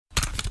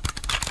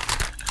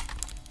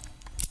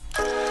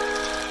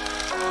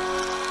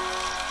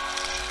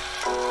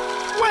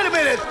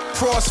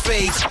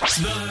crossfade.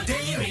 The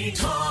Daily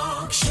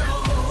Talk Show.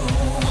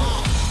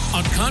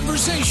 A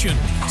conversation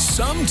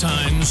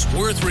sometimes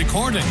worth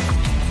recording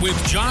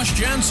with Josh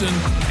Jansen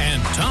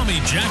and Tommy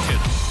Jacket.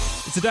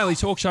 It's a Daily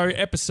Talk Show,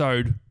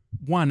 episode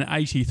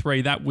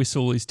 183. That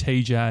whistle is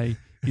TJ.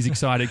 He's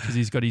excited because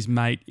he's got his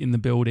mate in the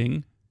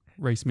building,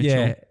 Rhys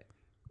Mitchell. Yeah.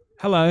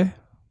 Hello.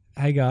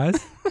 Hey,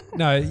 guys.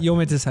 No, you're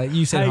meant to say,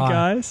 you said hi. Hey,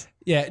 guys.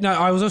 Yeah, no,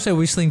 I was also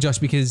whistling, Josh,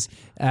 because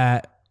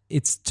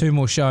it's 2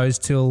 more shows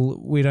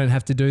till we don't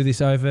have to do this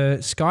over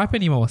Skype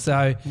anymore.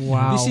 So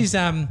Wow.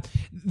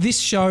 this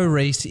show,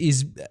 Rhys,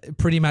 is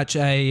pretty much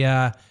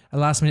a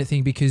last minute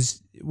thing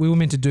because we were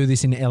meant to do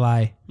this in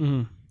LA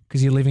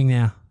because you're living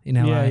now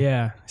in LA.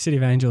 Yeah. City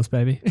of Angels,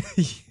 baby.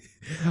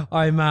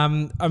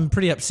 I'm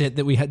pretty upset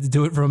that we had to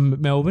do it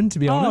from Melbourne, to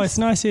be honest. Oh, it's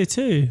nice here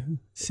too.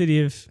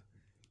 City of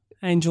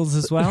Angels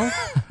as well,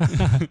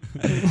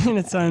 in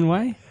its own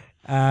way.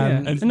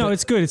 No,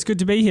 it's good. It's good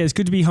to be here. It's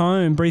good to be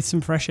home, breathe some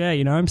fresh air.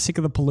 You know, I'm sick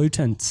of the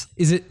pollutants.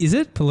 Is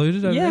it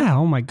polluted over there? Yeah.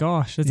 Oh my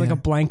gosh, it's like a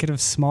blanket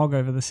of smog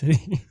over the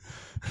city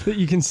that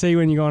you can see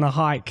when you go on a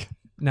hike.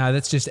 No,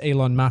 that's just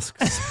Elon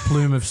Musk's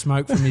plume of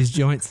smoke from his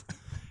joints.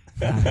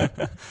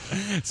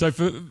 So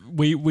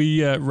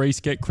Rhys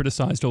get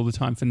criticised all the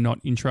time for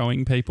not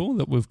introing people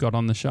that we've got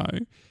on the show.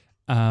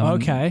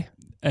 Okay.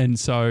 And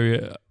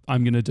so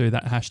I'm going to do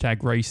that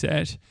hashtag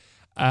reset.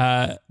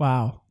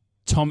 Wow.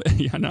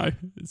 I know,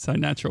 it's so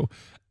natural.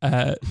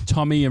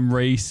 Tommy and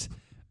Rhys,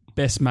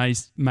 best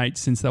mates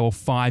since they were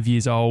 5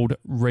 years old.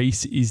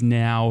 Rhys is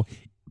now,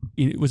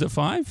 was it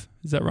 5?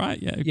 Is that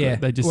right? Yeah.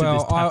 They just did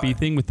this tappy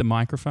thing with the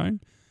microphone.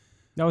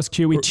 That was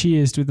cute. We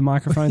cheersed with the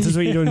microphones. That's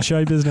what you do in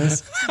show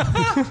business.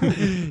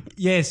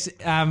 Yes.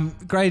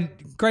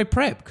 Great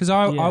prep because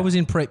I was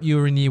in prep. You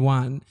were in year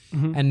 1,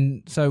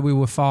 and so we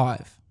were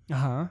 5.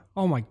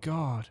 Oh my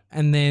God.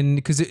 And then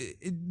because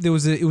it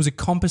was a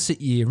composite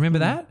year. Remember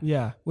that?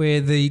 Yeah.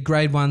 Where the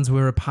grade 1s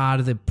were a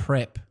part of the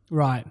prep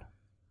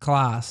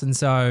class, and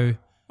so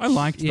I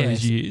liked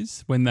those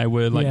years when they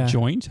were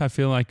joint. I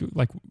feel like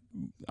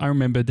I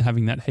remember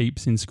having that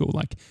heaps in school,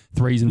 like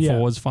 3s and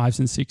 4s, 5s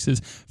and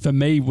 6s. For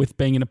me, with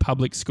being in a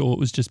public school, it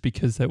was just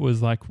because it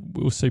was like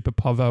we were super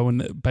povo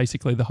and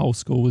basically the whole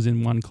school was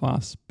in one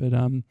class. But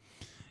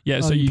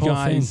so you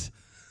guys,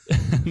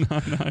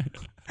 no.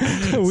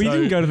 We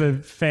didn't go to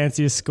the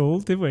fanciest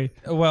school, did we?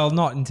 Well,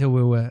 not until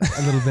we were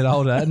a little bit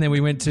older, and then we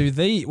went to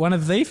one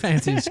of the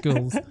fanciest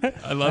schools.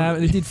 I love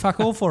it. It did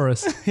fuck all for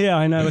us. Yeah,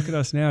 I know. Look at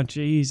us now.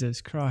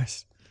 Jesus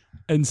Christ.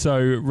 And so,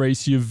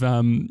 Rhys,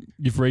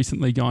 you've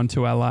recently gone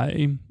to LA.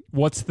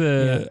 What's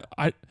the?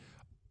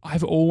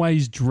 I've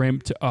always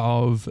dreamt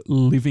of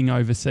living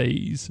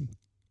overseas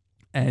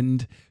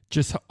and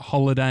just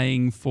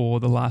holidaying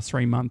for the last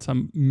 3 months.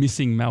 I'm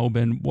missing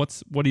Melbourne.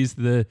 What is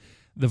the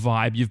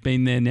vibe? You've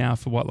been there now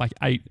for what, like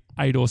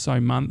eight or so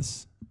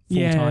months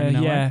full time in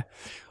LA? Yeah.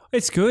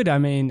 It's good. I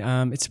mean,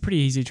 it's a pretty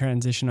easy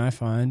transition, I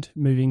find,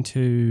 moving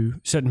to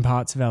certain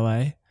parts of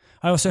LA.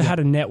 I also had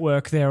a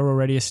network there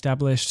already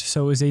established,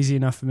 so it was easy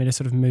enough for me to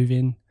sort of move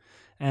in,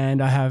 and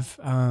I have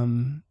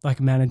like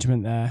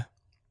management there.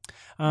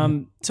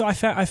 So I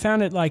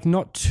found it like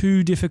not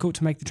too difficult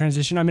to make the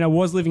transition. I mean, I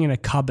was living in a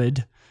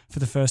cupboard for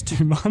the first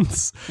 2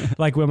 months,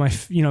 like where my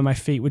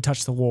feet would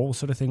touch the wall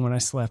sort of thing when I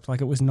slept.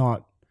 Like it was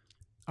not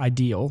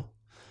ideal,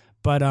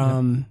 but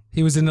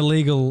he was an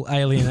illegal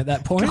alien at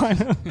that point.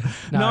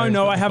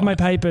 No, I have my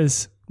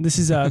papers. This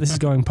is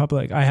going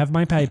public. I have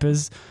my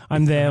papers.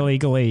 I'm there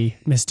legally,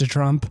 Mr.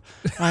 Trump.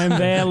 I am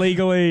there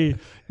legally.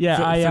 Yeah,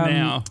 for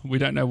now we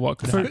don't know what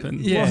could happen.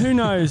 Yeah. Well, who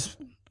knows?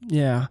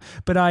 Yeah,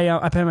 but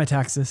I pay my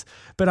taxes.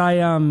 But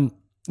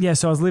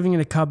so I was living in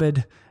a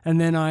cupboard,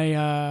 and then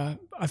I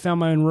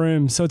found my own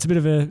room. So it's a bit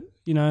of a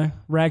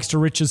rags to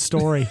riches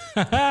story.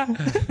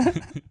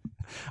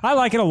 I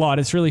like it a lot.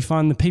 It's really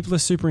fun. The people are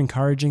super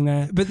encouraging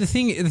there. But the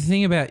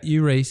thing about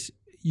you, Rhys,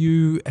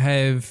 you're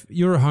a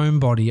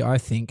homebody, I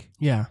think.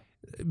 Yeah.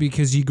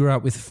 Because you grew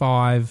up with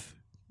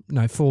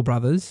 4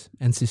 brothers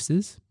and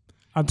sisters.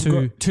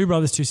 Two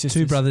brothers, 2 sisters.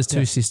 2 brothers,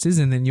 2 sisters,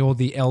 and then you're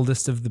the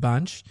eldest of the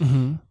bunch.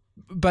 Mm-hmm.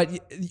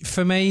 But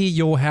for me,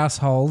 your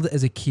household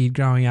as a kid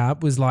growing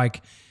up was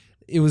like,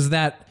 it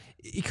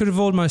could have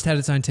almost had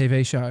its own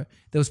TV show.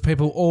 There was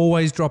people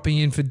always dropping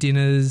in for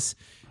dinners,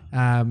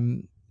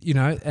 and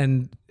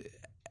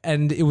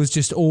it was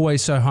just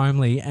always so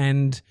homely,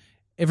 and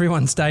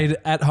everyone stayed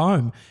at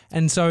home.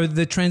 And so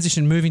the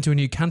transition, moving to a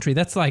new country,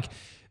 that's like,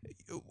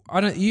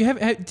 have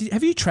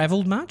you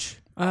travelled much?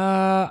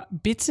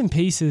 Bits and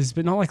pieces,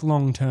 but not like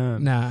long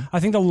term. Nah. I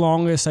think the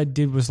longest I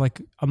did was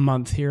like a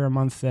month here, a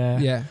month there.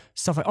 Yeah.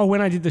 Stuff like,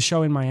 when I did the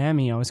show in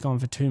Miami, I was gone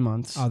for 2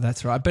 months. Oh,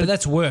 that's right. But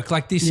that's work.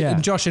 Like this,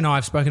 and Josh and I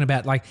have spoken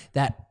about like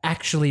that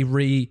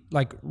actually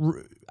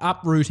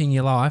uprooting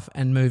your life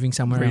and moving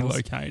somewhere else.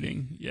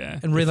 Relocating, yeah.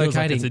 And relocating. It feels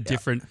like it's a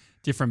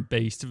different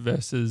beast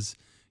versus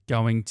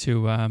going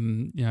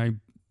to,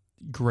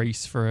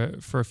 Greece for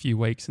a few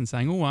weeks and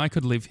saying, oh, I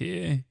could live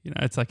here.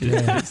 It's like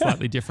a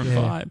slightly different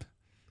vibe.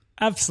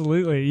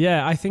 Absolutely.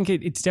 Yeah. I think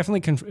it's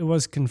definitely, it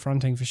was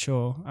confronting for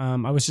sure.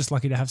 I was just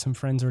lucky to have some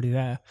friends already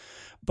there.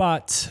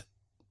 But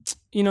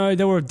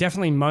there were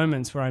definitely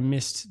moments where I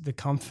missed the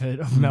comfort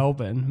of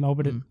Melbourne.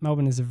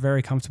 Melbourne is a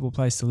very comfortable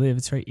place to live.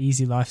 It's a very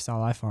easy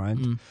lifestyle, I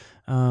find.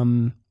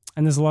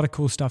 And there's a lot of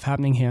cool stuff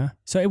happening here.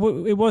 So it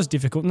was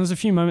difficult. And there was a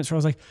few moments where I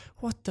was like,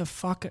 what the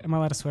fuck? Am I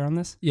allowed to swear on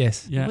this?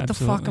 Yes. Yeah, What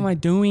absolutely. the fuck am I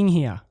doing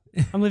here?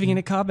 I'm living in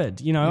a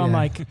cupboard. I'm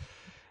like,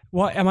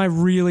 what am I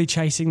really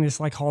chasing this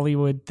like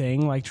Hollywood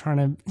thing? Like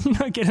trying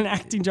to, get an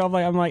acting job.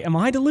 Like, I'm like, am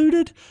I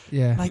deluded?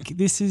 Yeah. Like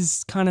this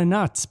is kind of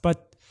nuts.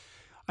 But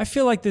I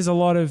feel like there's a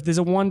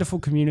wonderful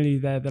community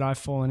there that I've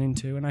fallen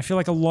into. And I feel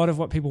like a lot of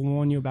what people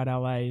warn you about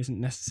LA isn't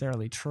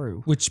necessarily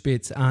true. Which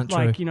bits aren't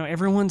Like, true?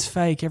 everyone's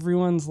fake.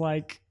 Everyone's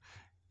like,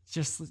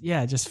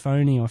 just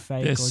phony or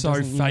fake. They're or so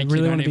doesn't, fake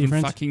really you want don't to be even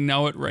friends. fucking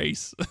know it,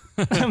 Rhys.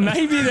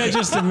 Maybe they're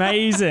just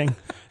amazing.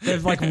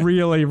 They've like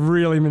really,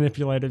 really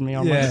manipulated me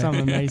on like Yeah. some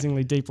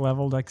amazingly deep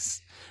level. Like,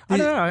 I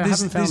don't know. I haven't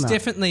found There's that.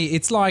 definitely,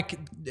 it's like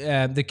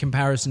the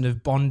comparison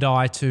of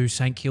Bondi to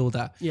St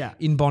Kilda. Yeah.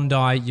 In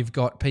Bondi, you've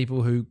got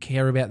people who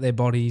care about their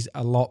bodies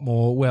a lot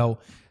more.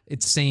 Well,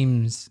 it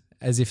seems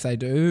as if they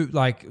do.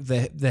 Like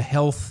the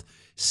health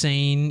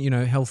scene,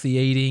 healthy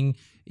eating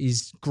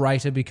is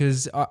greater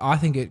because I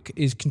think it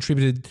is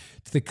contributed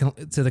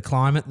to the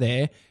climate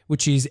there,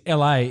 which is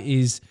LA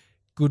is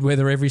good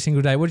weather every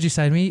single day. What did you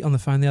say to me on the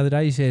phone the other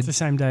day? You said, It's the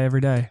same day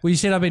every day. well, you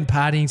said I've been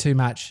partying too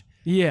much.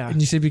 Yeah. And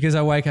you said because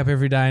I wake up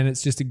every day and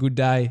it's just a good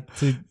day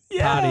to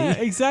Yeah,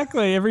 party.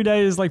 exactly. Every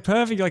day is like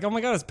perfect. You're like, oh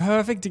my God, it's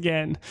perfect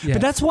again. Yeah.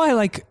 But that's why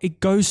like it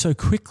goes so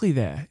quickly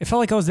there. It felt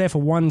like I was there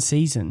for one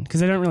season because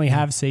they don't really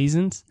have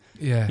seasons.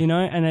 Yeah.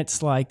 And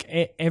it's like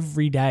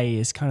every day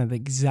is kind of the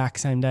exact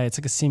same day. It's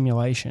like a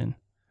simulation.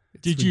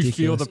 Did you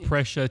feel ridiculous. the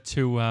pressure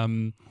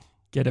to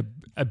get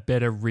a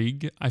better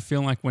rig? I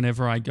feel like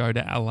whenever I go to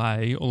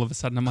LA, all of a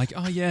sudden I'm like,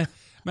 oh yeah,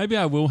 maybe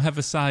I will have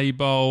acai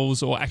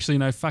bowls, or actually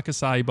no, fuck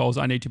acai bowls.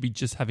 I need to be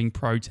just having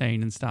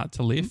protein and start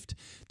to lift.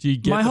 Do you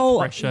get the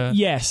pressure?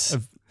 Yes.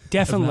 of-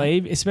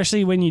 Definitely,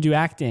 especially when you do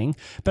acting.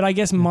 But I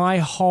guess my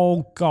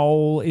whole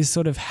goal is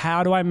sort of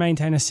how do I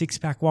maintain a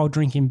six-pack while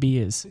drinking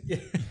beers?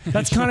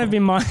 That's kind of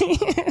been my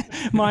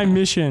my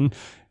mission.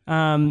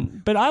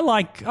 But I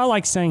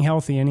like staying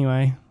healthy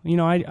anyway.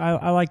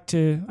 I like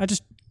to.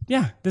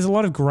 There's a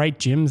lot of great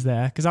gyms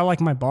there because I like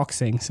my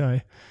boxing.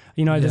 So,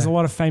 there's a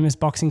lot of famous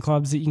boxing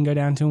clubs that you can go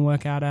down to and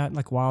work out at,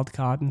 like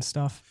Wildcard and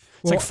stuff.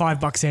 It's like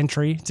 $5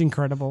 entry. It's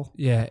incredible.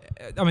 Yeah.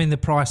 I mean, the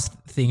price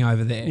thing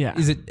over there. Yeah.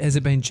 Has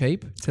it been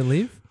cheap to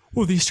live?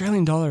 Well, the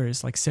Australian dollar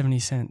is like 70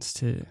 cents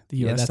to the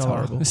US that's dollar.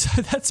 horrible.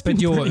 So that's been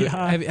But pretty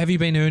hard. have you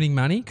been earning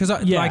money? Because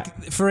Yeah.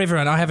 for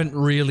everyone, I haven't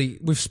really.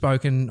 We've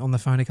spoken on the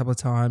phone a couple of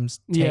times,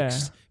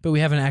 text, but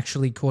we haven't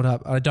actually caught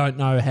up. I don't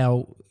know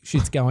how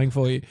shit's going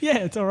for you. Yeah,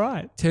 it's all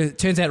right.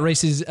 Turns out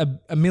Rhys is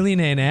a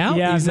millionaire now.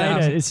 Yeah, He's, I've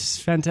made it. It's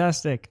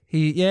fantastic.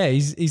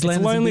 He's It's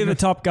landed some lonely big- at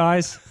the top,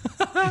 guys.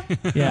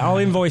 Yeah, I'll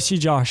invoice you,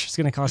 Josh. It's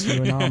going to cost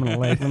you an arm and a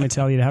leg. Let me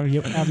tell you to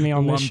have me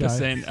on this show.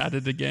 1%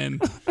 added again.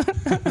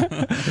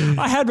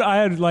 I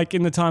had like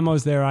in the time I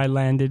was there, I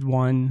landed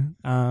one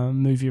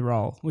movie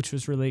role, which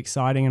was really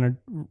exciting and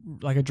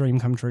a dream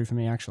come true for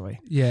me. Actually,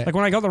 Yeah. Like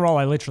when I got the role,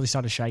 I literally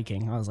started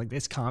shaking. I was like,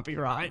 "This can't be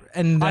right."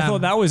 And I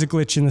thought that was a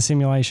glitch in the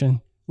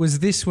simulation. was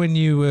this when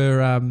you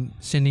were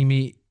sending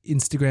me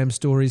Instagram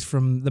stories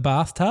from the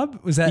bathtub?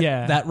 Was that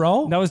that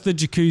role? That was the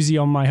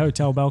jacuzzi on my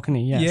hotel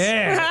balcony. Yes.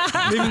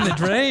 Yeah, living the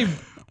dream.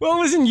 Well, it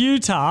was in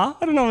Utah.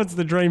 I don't know if it's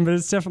the dream, but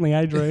it's definitely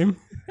a dream.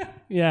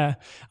 Yeah.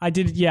 I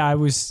did. Yeah, I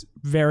was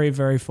very,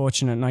 very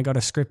fortunate and I got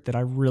a script that I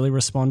really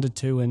responded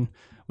to and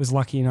was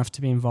lucky enough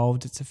to be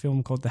involved. It's a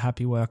film called The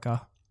Happy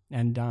Worker.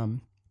 And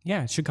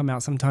it should come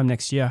out sometime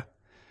next year.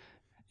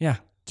 Yeah.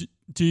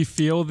 Do you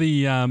feel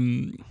the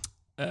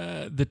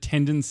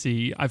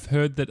tendency? I've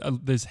heard that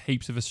there's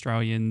heaps of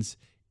Australians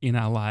in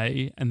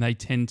LA and they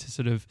tend to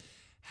sort of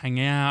hang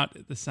out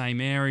at the same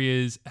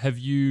areas. Have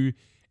you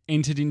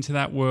entered into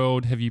that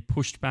world? Have you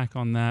pushed back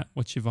on that?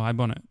 What's your vibe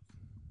on it?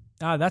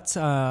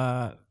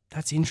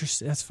 That's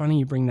interesting. That's funny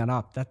you bring that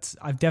up.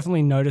 I've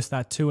definitely noticed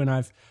that too. And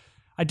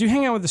I do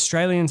hang out with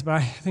Australians, but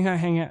I think I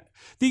hang out.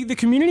 The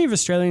community of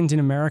Australians in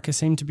America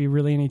seem to be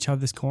really in each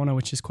other's corner,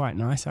 which is quite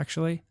nice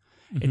actually.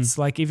 Mm-hmm. It's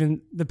like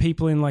even the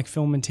people in like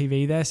film and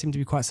TV there seem to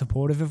be quite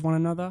supportive of one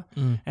another.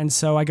 And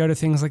so I go to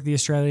things like the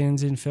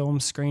Australians in film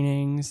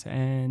screenings,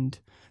 and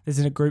there's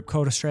a group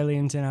called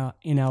Australians in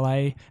LA,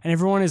 and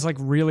everyone is like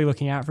really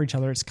looking out for each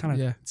other. It's kind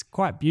of it's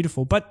quite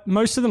beautiful. But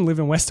most of them live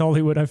in West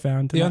Hollywood, I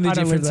found. The only I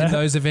don't live difference in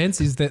there. those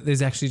events is that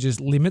there's actually just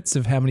limits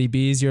of how many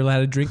beers you're allowed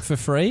to drink for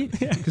free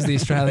because the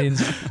Australians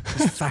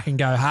just fucking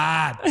go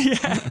hard.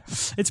 Yeah.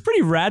 It's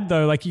pretty rad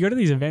though. Like you go to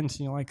these events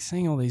and you're like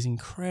seeing all these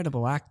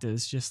incredible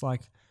actors just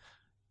like,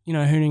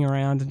 hooning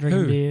around and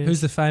drinking beers.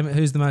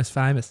 Who's the most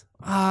famous?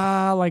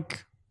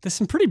 Like there's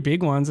some pretty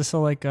big ones. I saw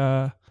like,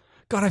 God,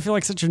 I feel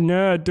like such a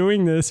nerd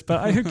doing this,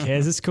 but who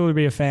cares? It's cool to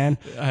be a fan.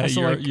 You're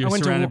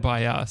surrounded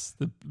by us,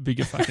 the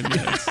bigger fucking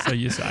nerds, so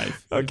you're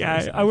safe.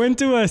 Okay. I went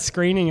to a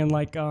screening and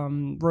like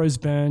Rose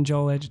Byrne,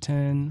 Joel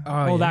Edgerton,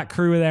 all that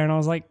crew were there. And I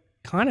was like,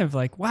 kind of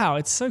like, wow,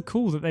 it's so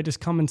cool that they just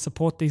come and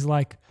support these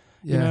like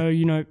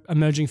you know,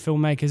 emerging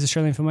filmmakers,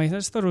 Australian filmmakers. I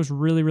just thought it was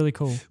really, really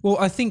cool. Well,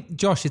 I think,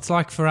 Josh, it's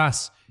like for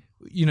us,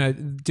 you know,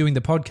 doing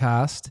the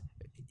podcast,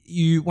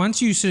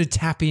 once you sort of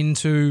tap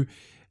into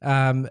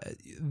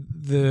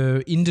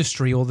the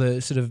industry or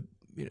the sort of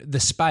the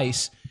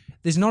space,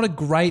 there's not a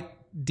great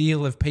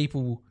deal of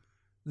people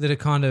that are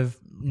kind of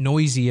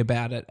noisy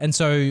about it. And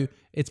so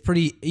it's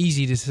pretty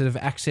easy to sort of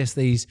access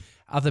these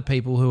other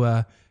people who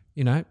are,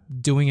 you know,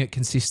 doing it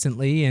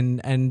consistently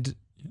and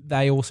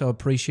they also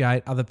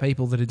appreciate other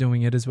people that are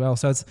doing it as well.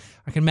 So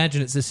I can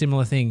imagine it's a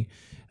similar thing.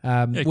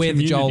 We're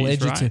the Joel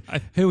Edgerton.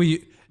 Right? Who are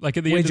you? Like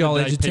at the end of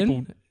the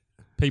day,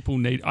 people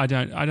need. I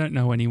don't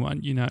know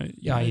anyone. You know.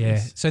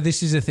 Yeah. So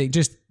this is the thing.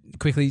 Just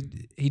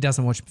quickly, he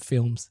doesn't watch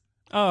films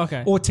Oh,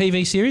 okay. or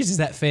TV series. Is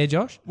that fair,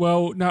 Josh?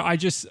 Well, no.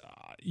 I'm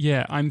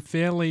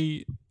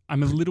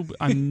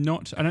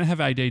not. I don't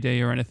have ADD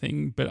or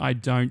anything, but I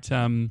don't.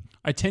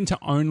 I tend to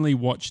only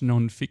watch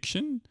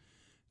non-fiction,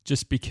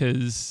 just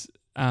because.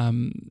 I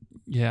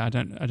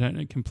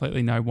don't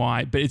completely know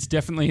why, but it's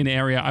definitely an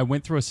area. I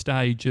went through a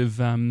stage of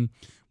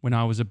when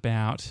I was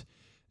about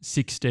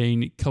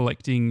 16,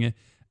 collecting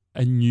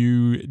a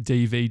new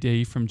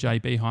DVD from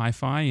JB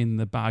Hi-Fi in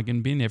the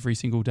bargain bin every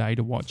single day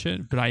to watch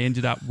it. But I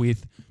ended up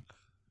with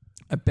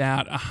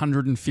about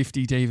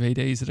 150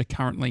 DVDs that are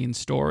currently in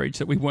storage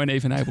that we weren't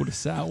even able to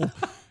sell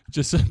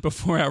just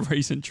before our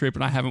recent trip,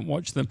 and I haven't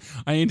watched them.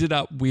 I ended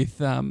up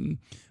with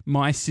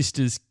My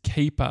Sister's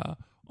Keeper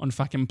on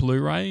fucking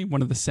Blu-ray,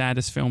 one of the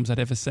saddest films I'd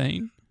ever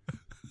seen.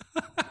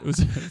 It was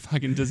a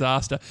fucking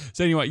disaster.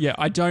 So anyway, yeah,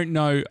 I don't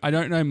know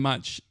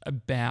much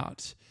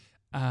about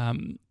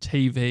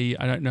TV.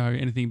 I don't know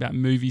anything about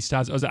movie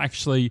stars. I was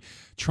actually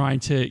trying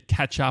to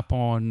catch up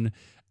on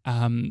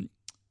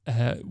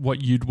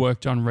what you'd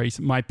worked on, Rhys.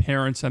 My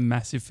parents are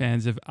massive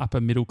fans of upper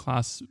middle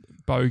class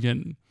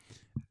bogan,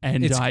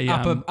 and It's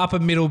upper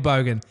middle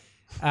bogan.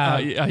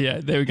 Yeah,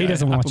 there we go. He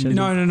doesn't watch it.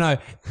 No.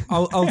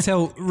 I'll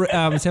tell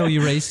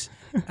you, Rhys.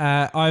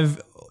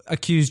 I've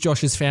accused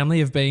Josh's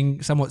family of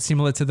being somewhat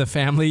similar to the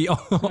family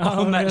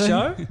on that really?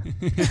 show.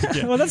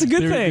 Yeah. Well, that's a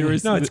good thing.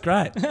 It's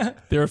great.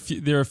 There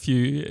are a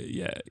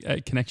few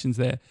connections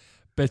there,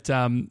 but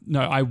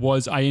no,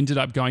 I ended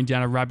up going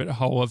down a rabbit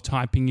hole of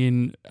typing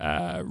in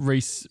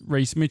Rhys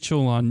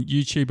Mitchell on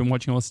YouTube and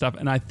watching all this stuff,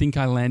 and I think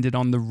I landed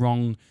on the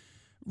wrong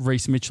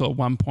Rhys Mitchell at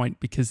one point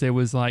because there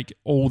was like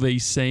all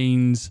these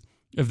scenes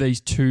of these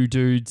two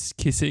dudes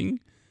kissing.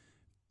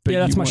 But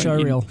yeah, that's my show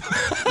reel.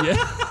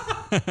 Yeah.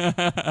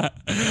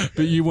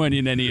 But you weren't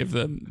in any of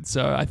them,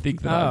 so I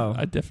think that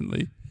I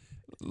definitely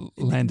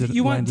landed. Did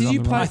you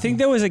landed play? I think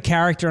there was a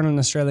character on an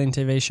Australian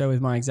TV show with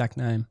my exact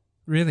name.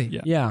 Really?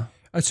 Yeah. Yeah.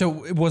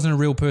 So it wasn't a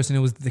real person; it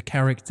was the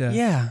character.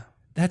 Yeah.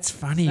 That's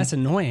funny. That's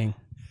annoying.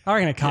 I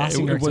reckon a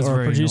casting it was director or a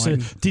very producer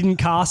annoying. didn't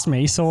cast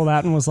me, saw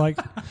that and was like,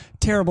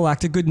 terrible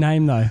actor, good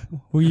name though.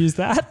 We'll use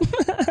that.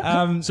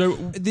 So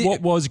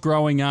what was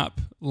growing up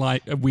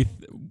like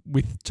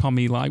with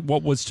Tommy? Like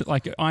what was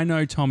like? I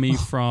know Tommy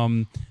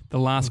from the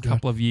last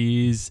couple of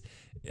years.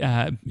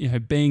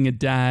 Being a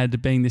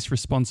dad, being this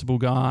responsible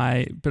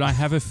guy, but I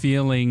have a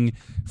feeling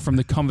from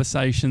the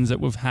conversations that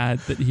we've had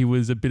that he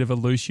was a bit of a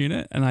loose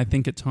unit, and I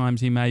think at times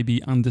he maybe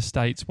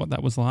understates what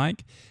that was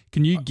like.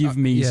 Can you give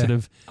me sort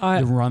of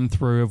the run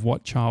through of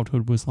what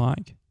childhood was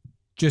like?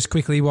 Just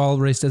quickly while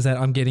Rhys does that,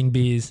 I'm getting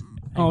beers.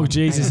 Oh,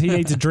 Jesus. He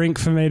needs a drink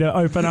for me to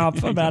open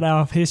up about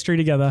our history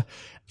together.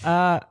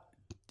 I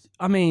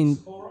mean,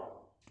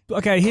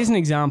 okay, here's an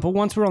example.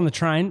 Once we're on the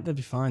train, that'd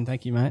be fine.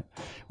 Thank you, mate.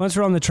 Once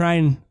we're on the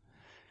train,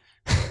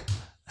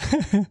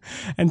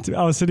 and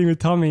I was sitting with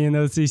Tommy and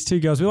there was these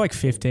two girls. We were like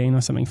 15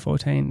 or something,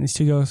 14. These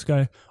two girls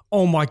go,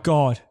 oh my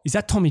God, is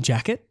that Tommy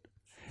Jacket?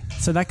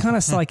 So that kind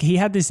of like, he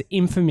had this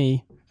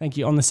infamy, thank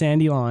you, on the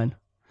Sandy line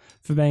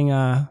for being,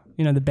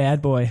 the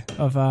bad boy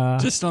of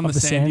just on the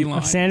Sandy line,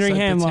 of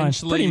Sandringham line,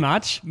 potentially pretty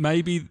much.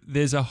 Maybe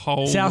there's a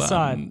whole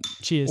Southside.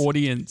 Cheers.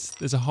 audience.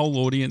 There's a whole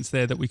audience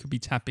there that we could be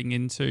tapping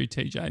into.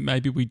 TJ,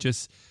 maybe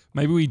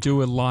we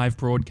do a live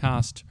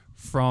broadcast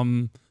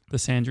from the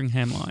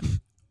Sandringham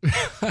line.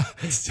 Yeah,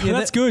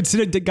 that's good. Sit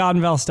at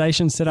Gardenvale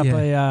Station. Set up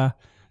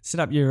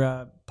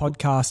your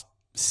podcast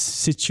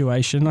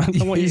situation. I don't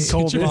know what you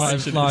call this.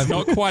 Situation. It's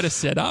not quite a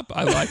setup.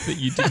 I like that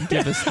you didn't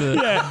give us the.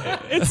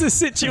 Yeah, it's a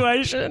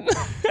situation,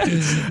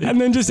 and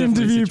then just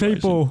interview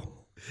people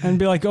and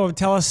be like, "Oh,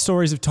 tell us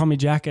stories of Tommy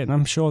Jacket." And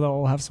I'm sure they'll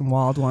all have some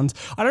wild ones.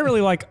 I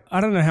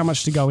don't know how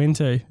much to go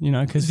into,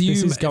 because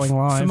this is going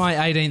live. For my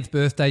 18th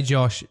birthday,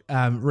 Josh,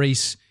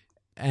 Rhys,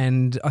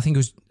 and I think it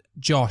was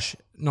Josh,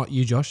 not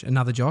you, Josh,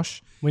 another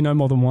Josh. We know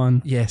more than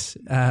one. Yes,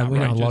 we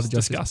know a lot of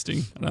Joshes.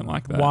 Disgusting. I don't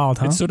like that. Wild,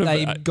 huh? It's sort of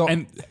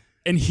They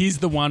and he's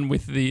the one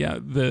with the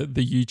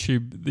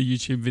YouTube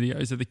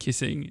videos of the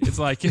kissing. It's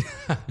like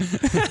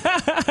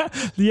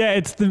yeah,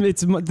 it's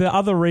the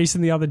other Rhys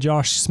and the other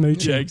Josh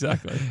smooching. Yeah,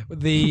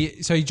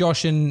 exactly. So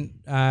Josh and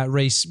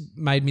Rhys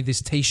made me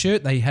this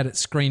T-shirt. They had it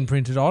screen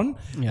printed on,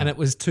 and it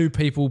was two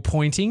people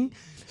pointing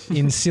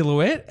in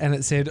silhouette, and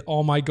it said,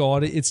 "Oh my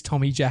God, it's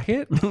Tommy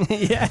Jacket."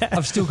 Yeah,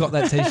 I've still got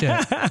that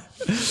T-shirt.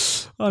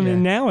 I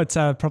mean, now it's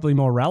probably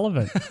more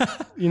relevant.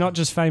 You're not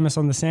just famous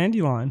on the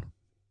Sandy line,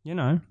 you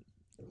know.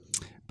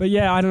 But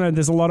yeah, I don't know.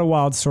 There's a lot of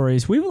wild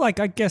stories. We were like,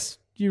 I guess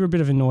you were a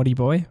bit of a naughty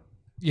boy.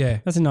 Yeah.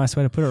 That's a nice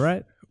way to put it,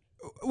 right?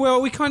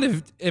 Well, we kind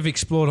of have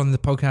explored on the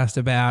podcast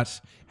about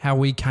how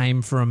we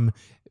came from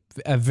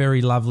a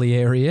very lovely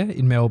area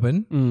in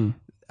Melbourne,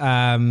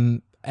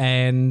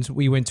 and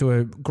we went to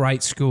a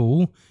great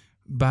school,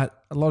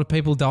 but a lot of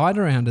people died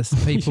around us.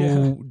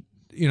 People,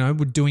 you know,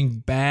 were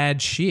doing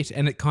bad shit,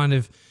 and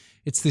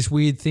it's this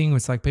weird thing.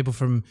 It's like people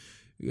from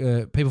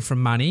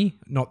money.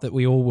 Not that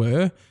we all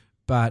were,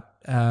 but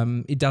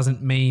it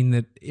doesn't mean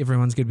that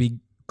everyone's going to be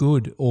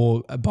good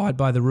or abide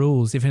by the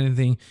rules. If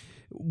anything,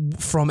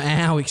 from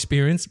our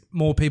experience,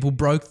 more people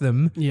broke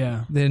them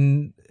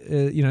than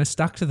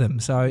stuck to them.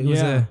 So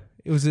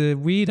it was a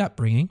weird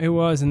upbringing. It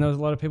was, and there was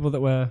a lot of people that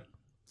were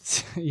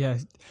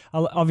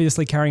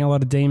obviously carrying a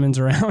lot of demons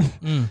around,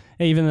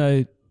 even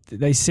though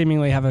they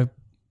seemingly have a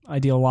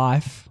ideal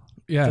life.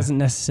 Yeah, doesn't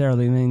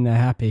necessarily mean they're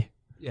happy.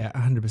 Yeah,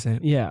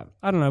 100%. Yeah,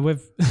 I don't know.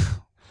 We've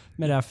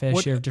met our fair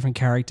share of different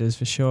characters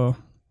for sure.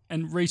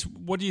 And Rhys,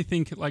 what do you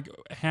think, like,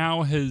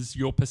 how has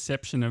your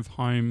perception of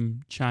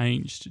home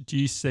changed? Do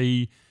you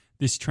see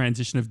this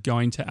transition of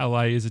going to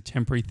LA as a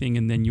temporary thing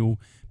and then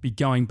you'll be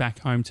going back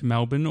home to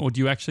Melbourne? Or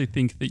do you actually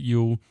think that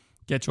you'll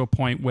get to a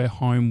point where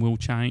home will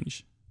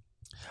change?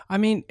 I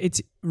mean,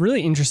 it's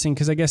really interesting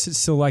because I guess it's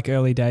still like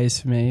early days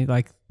for me,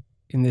 like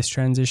in this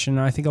transition.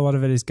 I think a lot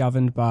of it is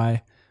governed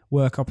by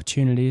work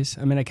opportunities.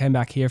 I mean, I came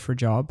back here for a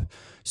job.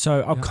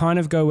 So I'll kind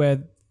of go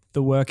where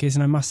the work is,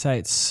 and I must say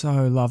it's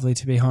so lovely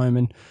to be home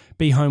and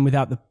be home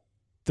without the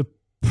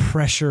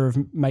pressure of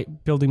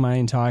building my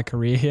entire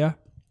career here,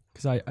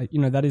 because I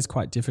that is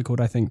quite difficult,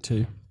 I think,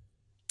 to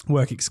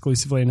work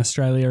exclusively in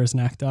Australia as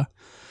an actor.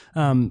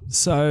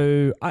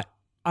 So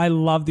I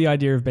love the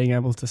idea of being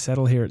able to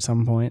settle here at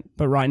some point,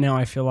 but right now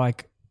I feel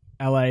like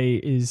LA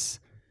is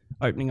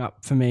opening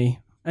up for me,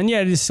 and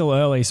it is still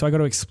early, so I got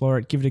to explore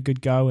it, give it a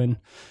good go, and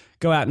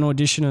go out and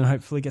audition, and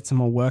hopefully get some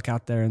more work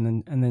out there,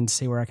 and then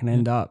see where I can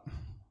end up.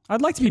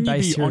 I'd like to be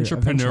based here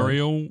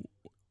eventually.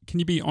 Can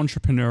you be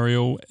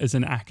entrepreneurial as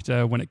an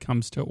actor when it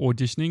comes to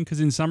auditioning? Because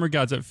in some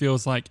regards, it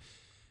feels like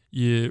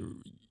you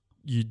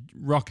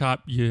rock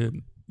up,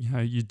 you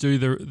do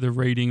the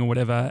reading or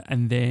whatever,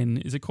 and then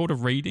is it called a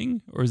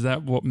reading, or is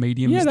that what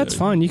mediums? Yeah, that's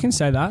fine. You can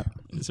say that.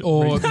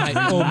 Or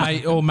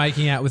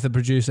making out with a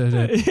producer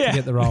to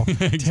get the role.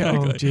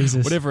 Exactly. Oh,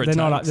 Jesus. Whatever it they're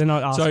takes.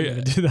 Not asking me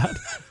to do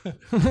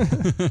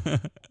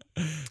that.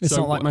 It's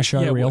not like my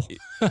show reel.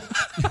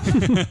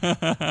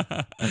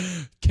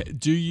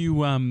 Do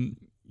you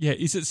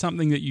is it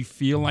something that you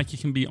feel like you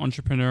can be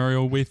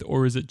entrepreneurial with,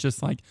 or is it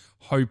just like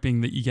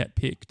hoping that you get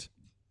picked?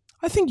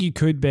 I think you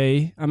could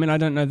be. I mean, I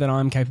don't know that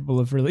I'm capable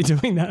of really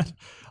doing that.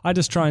 I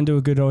just try and do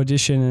a good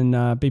audition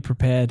and be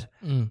prepared.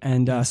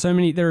 And there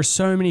are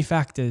so many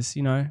factors,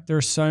 there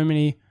are so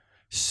many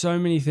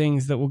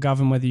things that will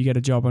govern whether you get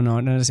a job or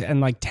not.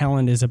 And like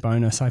talent is a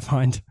bonus, I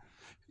find.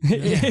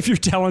 If you're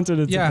talented,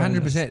 it's a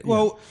bonus. 100%.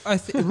 Well,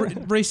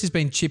 Rhys has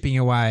been chipping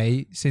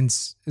away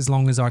since as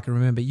long as I can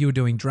remember. You were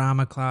doing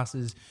drama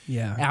classes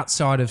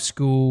outside of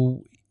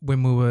school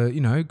when we were,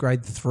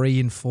 grade 3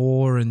 and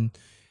 4, and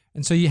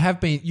so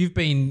you've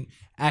been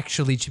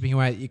actually chipping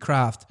away at your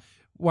craft.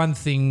 One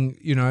thing,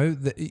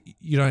 that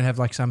you don't have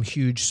like some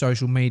huge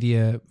social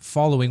media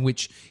following,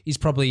 which is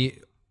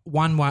probably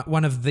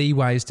one of the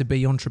ways to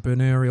be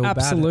entrepreneurial.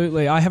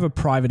 Absolutely. I have a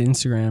private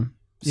Instagram.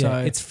 So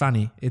it's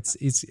funny. It's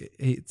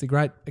a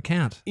great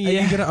account. Yeah.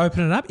 Are you going to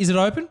open it up? Is it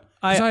open?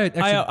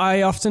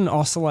 I often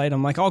oscillate.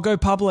 I'm like, I'll go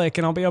public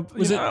and I'll be up.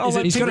 He's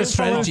got a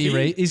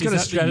strategy. He's got a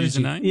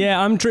strategy. Yeah,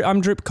 I'm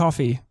Drip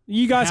Coffee.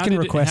 You guys can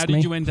request me. How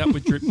did you end up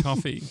with Drip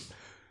Coffee?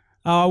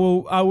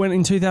 I went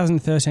in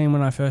 2013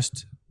 when I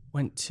first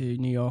went to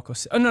New York.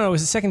 It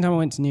was the second time I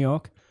went to New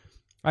York.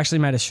 I actually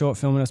made a short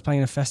film and I was playing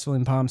at a festival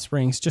in Palm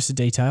Springs, just a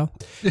detail.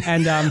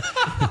 And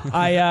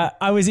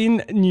I was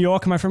in New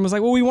York and my friend was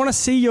like, well, we want to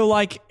see your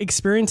like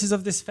experiences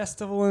of this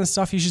festival and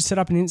stuff. You should set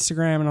up an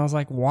Instagram. And I was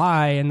like,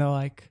 why? And they're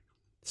like,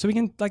 so we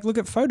can like look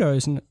at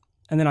photos. And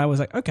then I was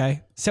like,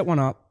 okay, set one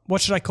up.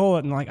 What should I call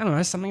it? And like, I don't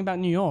know, something about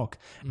New York.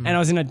 And I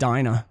was in a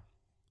diner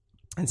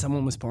and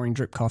someone was pouring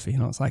drip coffee.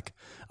 And I was like,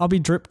 I'll be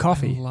Drip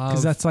Coffee.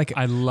 Because that's like,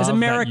 it's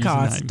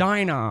America, it's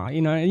diner,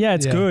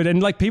 it's good.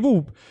 And like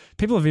people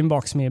have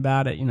inboxed me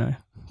about it,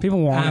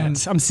 People want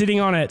it. I'm sitting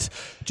on it.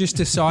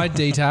 Just a side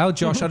detail,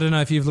 Josh, I don't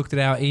know if you've looked at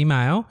our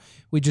email.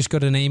 We just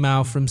got an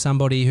email from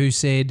somebody who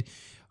said,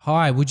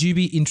 hi, would you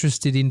be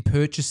interested in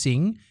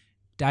purchasing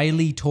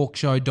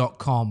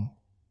dailytalkshow.com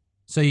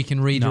so you can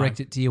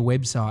redirect it to your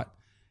website?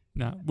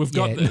 No, we've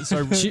got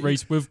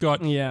Rhys, we've got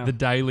the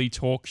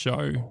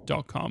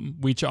dailytalkshow.com,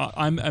 which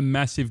I'm a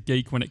massive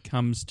geek when it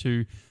comes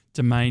to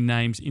domain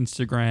names,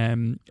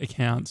 Instagram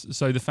accounts.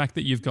 So the fact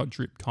that you've got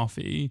Drip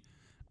Coffee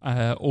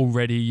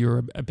already,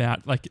 you're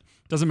about, like,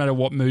 doesn't matter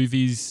what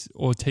movies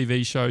or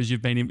TV shows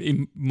you've been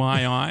in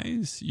my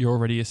eyes, you're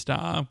already a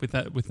star with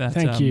that.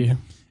 Thank you.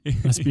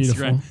 That's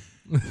beautiful.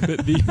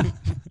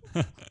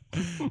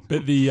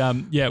 But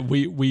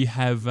we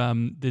have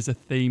there's a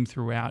theme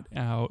throughout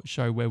our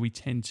show where we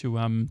tend to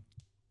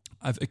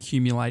I've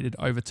accumulated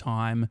over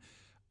time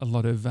a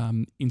lot of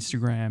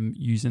Instagram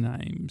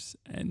usernames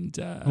and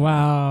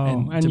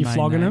and you domain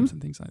flogging them names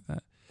and things like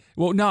that.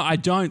 Well, no, I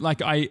don't.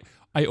 Like I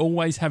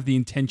always have the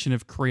intention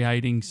of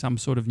creating some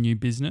sort of new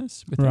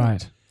business with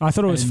right. I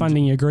thought it was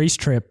funding your Greece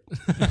trip.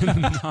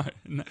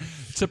 no.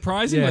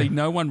 Surprisingly,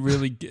 no one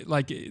really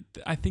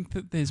I think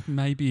that there's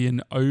maybe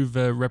an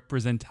over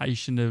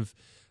representation of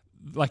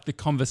like the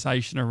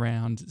conversation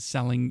around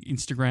selling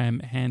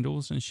Instagram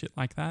handles and shit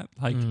like that.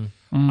 Like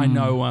I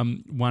know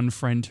one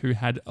friend who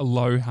had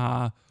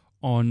Aloha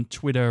on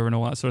Twitter and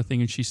all that sort of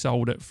thing, and she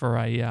sold it for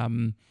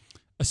a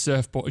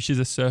surfboard. She's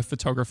a surf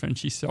photographer, and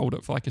she sold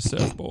it for like a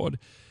surfboard.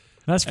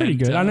 That's pretty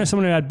good. I know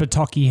someone who had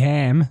Bataki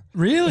ham.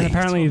 Really? And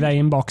apparently they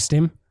inboxed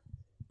him.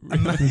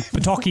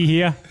 Bataki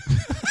here.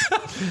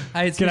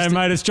 Hey, it's G'day,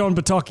 mate. It's John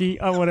Bataki.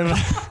 Oh, whatever.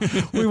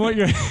 we want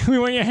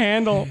your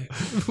handle.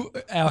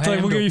 Our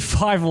We'll give you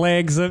 5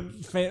 legs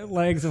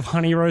of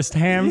honey roast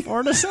ham for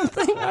it or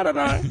something. I don't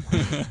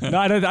know. No,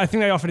 I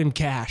think they offered him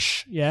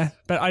cash. Yeah,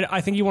 but I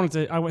think he wanted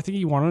to. I think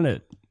he wanted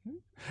it.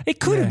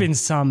 It could have been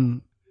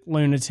some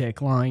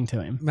lunatic lying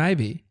to him.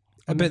 Maybe.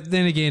 But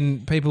then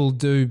again, people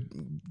do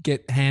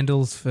get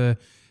handles for,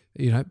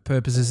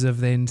 purposes of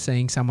then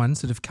seeing someone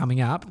sort of coming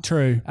up.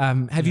 True.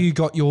 Have you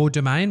got your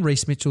domain,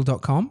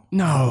 rhysmitchell.com?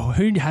 No,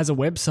 who has a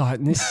website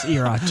in this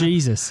era?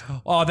 Jesus.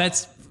 Oh,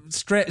 that's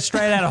straight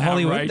out of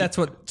Hollywood. Outrageous. That's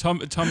what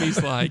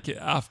Tommy's like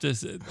after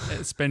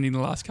spending the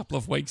last couple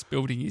of weeks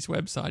building his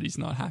website, he's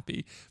not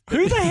happy.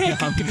 Who the heck?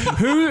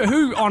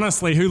 Who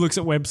honestly, who looks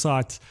at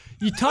websites?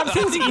 You type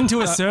things into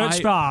a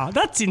search bar.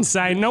 That's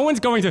insane. No one's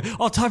going to,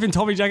 I'll type in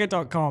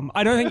TommyJacket.com.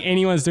 I don't think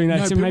anyone's doing that.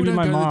 No, So people maybe don't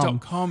my go mom.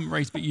 to .com,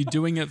 Rhys, but you're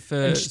doing it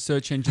for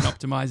search engine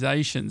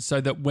optimization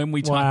so that when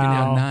we type in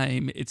our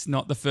name, it's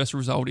not the first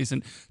result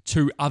isn't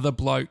 2 other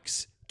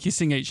blokes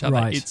kissing each other.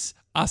 Right. It's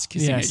us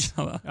kissing each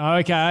other.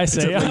 Okay, I see.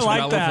 It's at I least like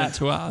relevant that.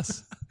 to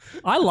us.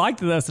 I like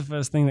that that's the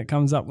first thing that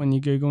comes up when you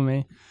Google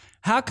me.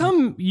 How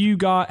come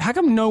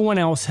no one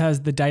else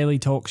has the Daily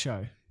Talk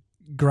Show?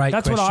 great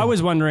That's question. what I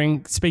was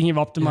wondering. Speaking of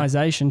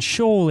optimization,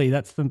 surely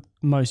that's the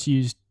most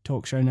used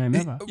talk show name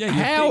ever.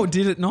 How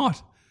did it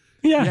not?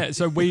 Yeah,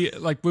 so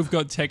we've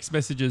got text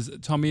messages.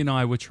 Tommy and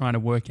I were trying to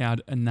work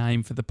out a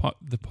name for the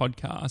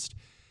podcast,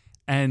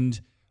 and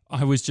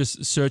I was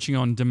just searching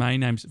on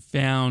domain names,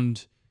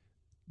 found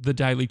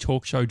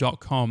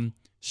thedailytalkshow.com,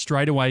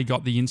 straight away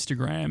got the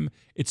Instagram.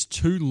 It's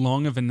too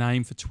long of a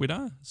name for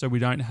Twitter, so we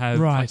don't have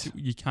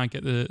you can't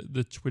get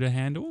the Twitter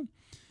handle.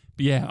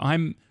 But yeah,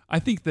 I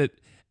think that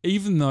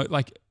even though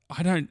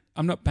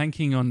I'm not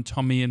banking on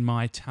Tommy and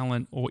my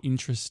talent or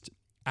interest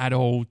at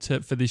all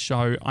for this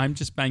show. I'm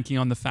just banking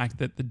on the fact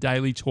that the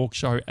Daily Talk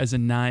Show as a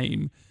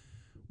name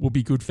will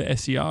be good for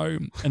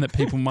SEO and that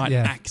people might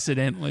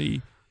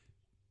accidentally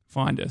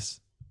find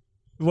us.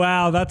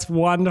 Wow, that's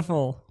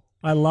wonderful.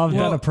 I love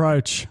that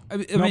approach. I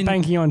Not mean,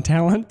 banking on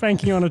talent,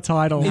 banking on a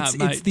title.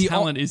 It's the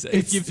talent is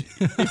if you've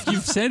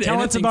said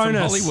Talent's anything a from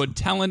bonus. Hollywood,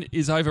 talent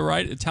is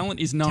overrated. Talent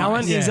is nice.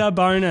 Talent is a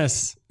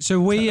bonus. So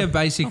we are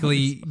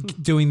basically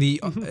doing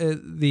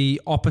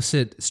the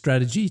opposite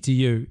strategy to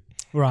you.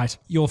 Right.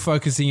 You're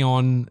focusing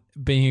on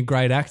being a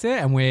great actor,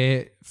 and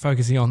we're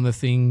focusing on the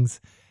things.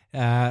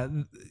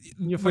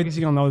 You're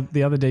focusing on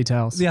the other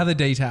details. The other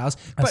details.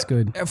 That's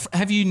good.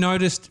 Have you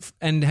noticed,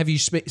 and have you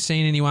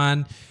seen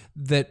anyone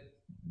that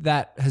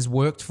has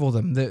worked for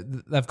them?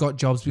 That they've got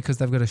jobs because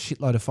they've got a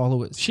shitload of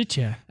followers. Shit,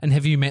 yeah. And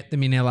have you met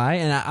them in LA?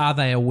 And are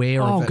they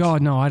aware of it? Oh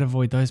God, no! I'd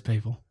avoid those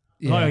people.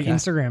 Yeah, Like okay.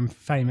 Instagram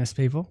famous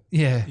people.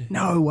 Yeah.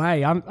 No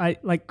way. I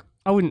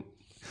wouldn't.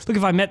 Look,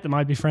 if I met them,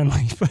 I'd be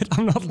friendly, but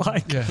I'm not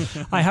like. Yeah.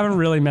 I haven't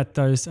really met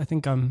those. I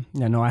think I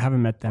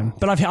haven't met them,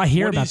 but I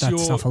hear What about is that your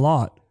stuff a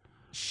lot.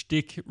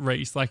 Shtick,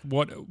 Rhys, like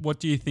what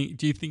do you think?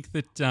 Do you think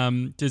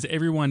that does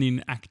everyone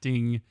in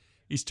acting,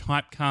 is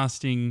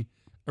typecasting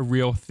a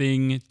real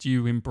thing? Do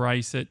you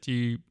embrace it? Do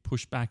you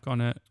push back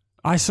on it?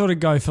 I sort of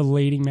go for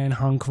leading man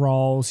hunk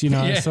roles,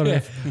 sort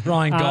of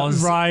Ryan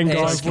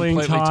Gosling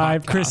completely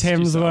type, Chris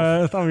typecast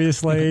Hemsworth,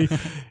 obviously.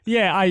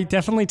 Yeah, I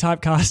definitely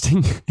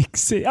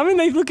typecasting. I mean,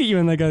 they look at you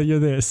and they go, "You're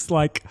this."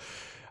 Like,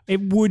 it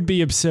would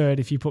be absurd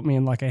if you put me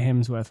in like a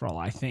Hemsworth role.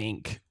 I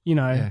think,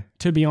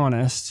 to be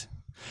honest,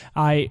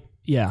 I'm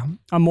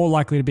more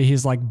likely to be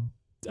his like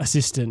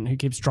assistant who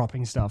keeps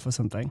dropping stuff or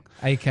something.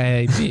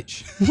 AKA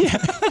bitch. Yeah,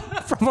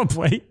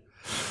 probably.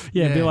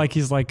 Yeah, it'd be like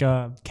he's like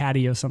a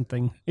caddy or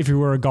something. If he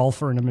were a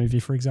golfer in a movie,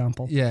 for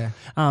example. Yeah.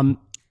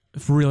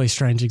 Really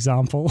strange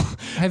example.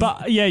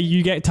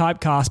 You get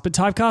typecast, but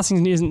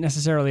typecasting isn't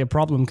necessarily a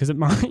problem because it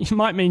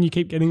might mean you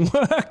keep getting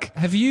work.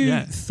 Have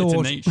you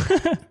thought? It's a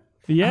niche.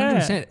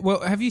 Yeah. 100%. Well,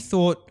 have you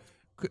thought?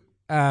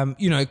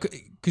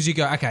 Because you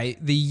go, okay,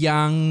 the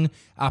young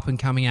up and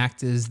coming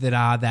actors that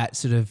are that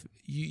sort of.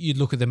 You'd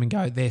look at them and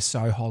go, they're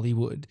so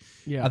Hollywood.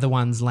 Yeah. Are the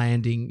ones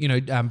landing,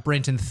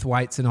 Brenton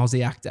Thwaites, an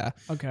Aussie actor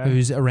Okay.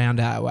 who's around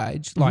our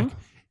age. Like,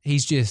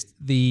 he's just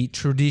the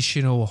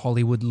traditional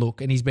Hollywood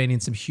look, and he's been in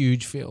some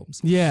huge films.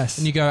 Yes.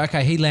 And you go,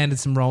 okay, he landed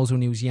some roles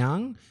when he was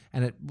young,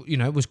 and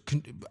it, was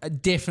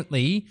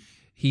definitely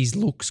his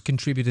looks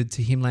contributed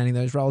to him landing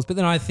those roles. But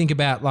then I think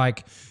about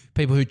like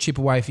people who chip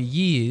away for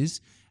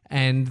years,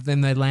 and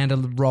then they land a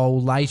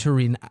role later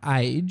in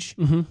age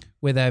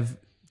where they've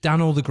done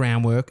all the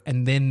groundwork,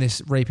 and then they're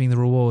reaping the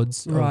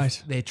rewards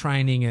of their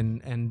training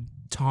and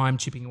time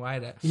chipping away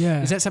at it.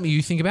 Yeah. Is that something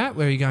you think about?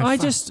 Where are you going?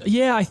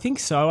 I think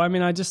so. I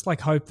mean, I just like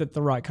hope that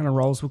the right kind of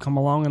roles will come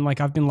along, and like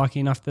I've been lucky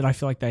enough that I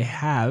feel like they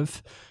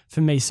have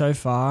for me so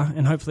far,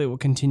 and hopefully it will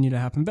continue to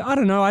happen. But I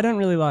don't know. I don't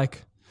really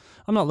like.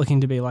 I'm not looking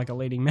to be like a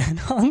leading man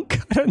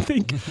hunk. I don't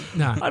think.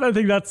 No. I don't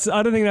think that's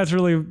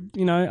really.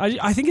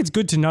 I think it's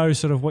good to know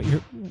sort of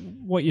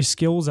what your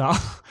skills are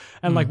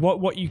and like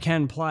what you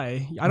can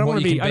play. I don't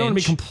want to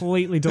be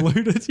completely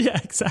deluded. Yeah,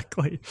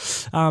 exactly.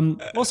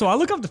 Also, I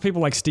look up to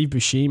people like Steve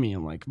Buscemi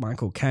and like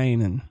Michael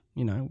Caine and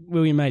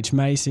William H.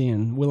 Macy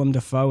and Willem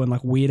Dafoe and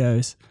like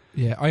weirdos.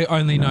 Yeah, I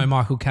only know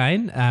Michael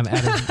Caine out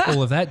of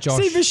all of that.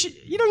 Josh,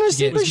 you don't know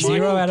Steve Buscemi?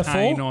 0 out of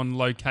 4 on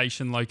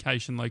Location.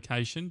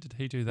 Did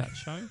he do that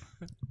show?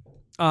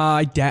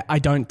 I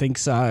don't think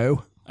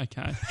so.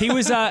 Okay. He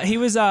was what's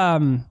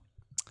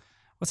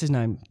his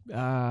name?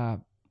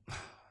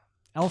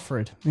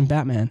 Alfred in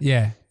Batman.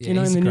 Yeah, in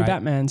the new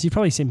Batmans. You've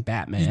probably seen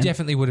Batman. You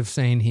definitely would have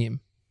seen him,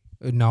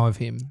 or know of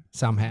him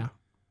somehow.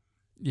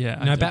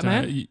 Yeah, you know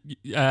Batman? I know He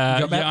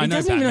doesn't Batman.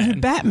 even know who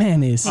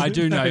Batman is. I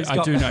do know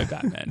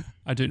Batman.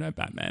 I do know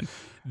Batman.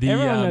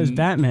 Everyone knows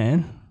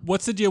Batman.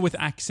 What's the deal with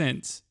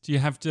accents? Do you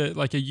have to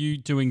are you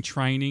doing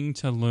training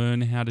to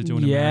learn how to do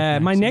an American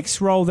accent? My next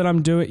role that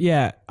I'm doing,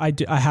 I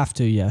have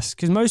to, yes.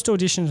 Because most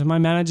auditions, my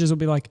managers will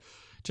be like,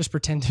 just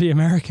pretend to be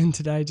American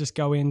today. Just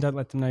go in, don't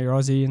let them know you're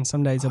Aussie. And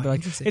some days they'll be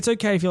like, it's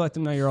okay if you let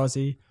them know you're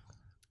Aussie.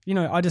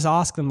 I just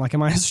ask them like,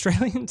 am I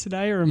Australian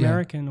today or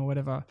American or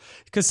whatever?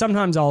 Because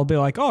sometimes I'll be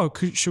like,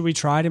 should we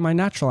try it in my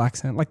natural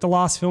accent? Like the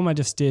last film I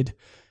just did,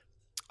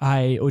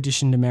 I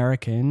auditioned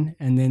American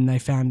and then they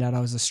found out I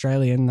was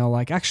Australian. And they're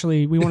like,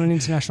 actually, we want an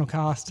international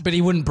cast. But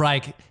he wouldn't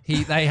break.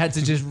 They had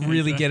to just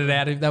really get it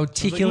out of him. They were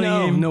tickling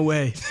him. No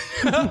way.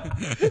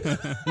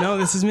 No,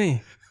 this is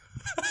me.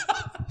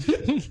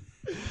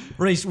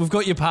 Rhys, we've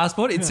got your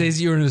passport. It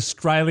says you're an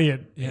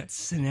Australian.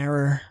 It's an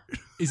error.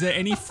 Is there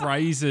any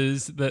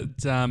phrases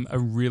that are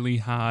really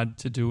hard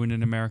to do in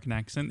an American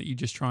accent that you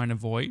just try and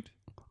avoid?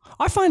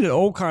 I find it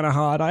all kind of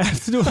hard. I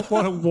have to do a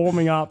lot of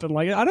warming up, and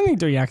I don't think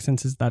doing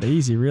accents is that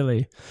easy,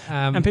 really.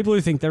 And people who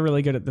think they're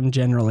really good at them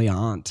generally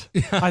aren't.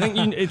 I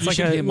think it's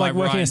like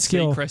working a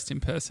skill. Seacrest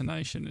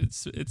impersonation.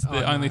 It's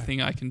the only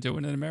thing I can do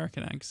in an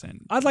American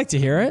accent. I'd like to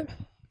hear it.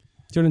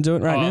 Do you want to do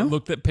it right now?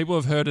 Look, that people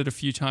have heard it a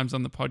few times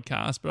on the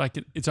podcast, but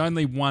it's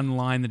only one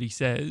line that he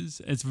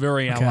says. It's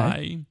very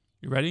LA.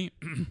 You ready?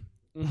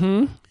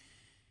 Mm-hmm.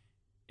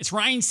 It's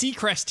Ryan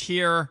Seacrest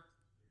here.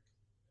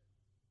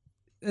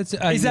 Is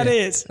that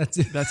it? That's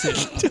it. That's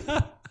it.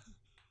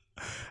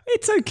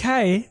 It's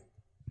okay.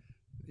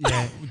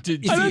 Yeah.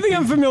 I don't think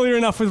I'm familiar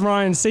enough with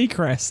Ryan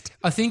Seacrest.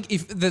 I think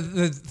if the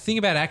thing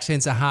about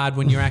accents are hard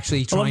when you're actually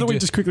I trying love that to. we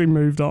just quickly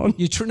moved on.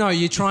 You're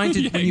trying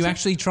to when you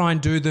actually try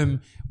and do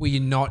them where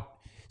you're not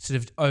sort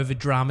of over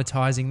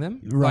dramatizing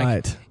them,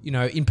 right?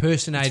 Like,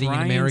 impersonating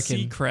Ryan an American.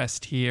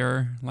 Seacrest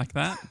here, like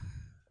that.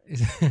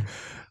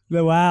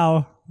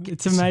 Wow,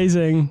 it's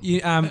amazing.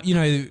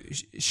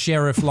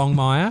 Sheriff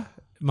Longmire,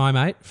 my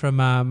mate from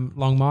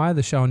Longmire,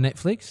 the show on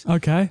Netflix.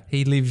 Okay,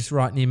 he lives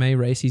right near me.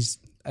 Rhys, he's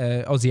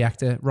Aussie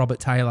actor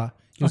Robert Taylor.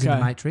 He was in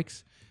The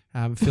Matrix,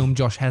 film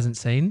Josh hasn't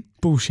seen.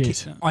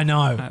 Bullshit. I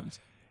know. I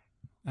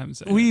haven't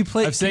seen.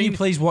 Can you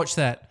please watch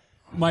that?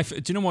 Do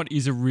you know what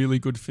is a really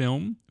good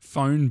film?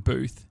 Phone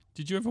Booth.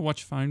 Did you ever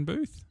watch Phone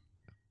Booth?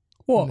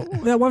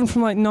 What? That one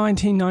from like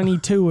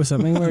 1992 or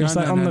something where it's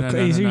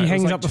he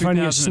hangs up the phone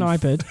and gets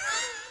sniped.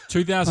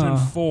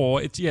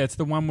 2004. It's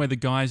the one where the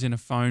guy's in a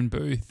phone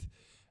booth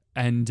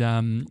and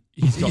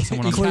he's got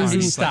someone on the phone.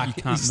 He's stuck.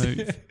 You can't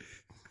move.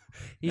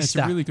 It's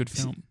a really good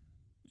film.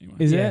 Anyway.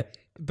 Is it?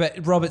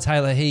 But Robert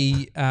Taylor,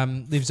 he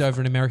lives over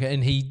in America,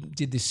 and he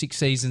did the 6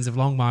 seasons of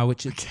Longmire,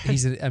 which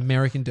he's an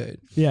American dude.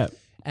 Yeah.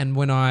 And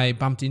when I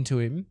bumped into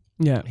him,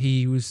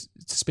 he was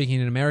speaking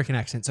in an American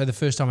accent. So the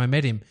first time I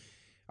met him,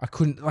 I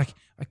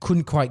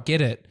couldn't quite get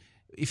it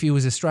if he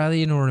was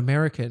Australian or an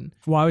American.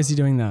 Why was he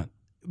doing that?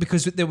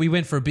 Because we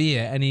went for a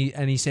beer, and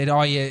he said,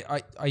 "Oh yeah,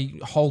 I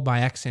hold my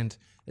accent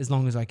as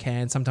long as I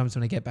can. Sometimes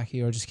when I get back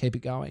here, I just keep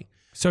it going."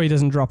 So he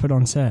doesn't drop it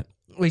on set.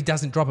 Well, he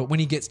doesn't drop it when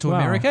he gets to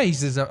America. He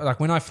says,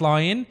 like when I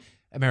fly in,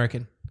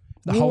 American.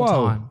 The whole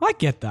time. I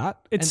get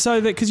that. It's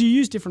so that because you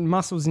use different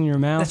muscles in your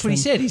mouth. That's what he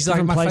said. He's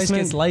like, my face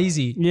gets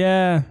lazy.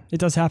 Yeah, it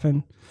does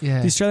happen.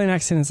 Yeah. The Australian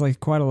accent is like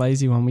quite a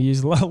lazy one. We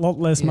use a lot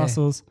less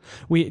muscles.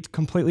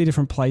 Completely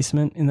different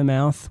placement in the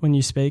mouth when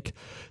you speak.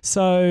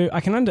 So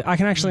I can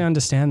actually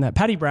understand that.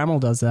 Paddy Bramall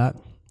does that.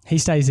 He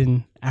stays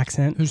in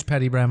accent. Who's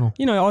Paddy Bramall?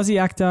 Aussie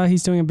actor.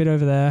 He's doing a bit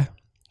over there.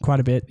 Quite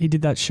a bit. He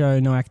did that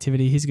show, No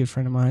Activity. He's a good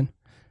friend of mine.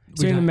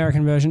 He's doing an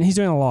American version. He's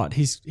doing a lot.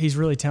 He's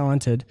really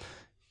talented.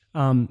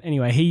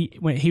 Anyway,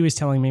 he was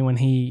telling me when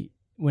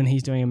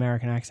he's doing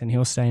American accent,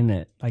 he'll stay in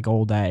it like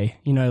all day,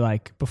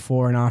 like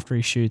before and after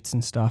he shoots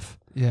and stuff.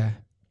 Yeah.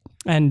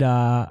 And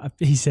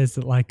he says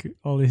that like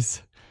all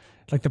this,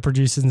 like the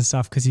producers and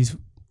stuff, because he's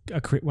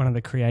one of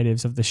the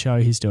creatives of the show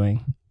he's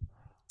doing.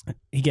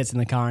 He gets in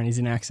the car and he's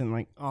in accent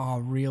like, oh,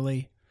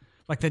 really?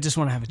 Like they just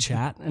want to have a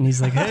chat. And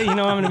he's like, hey,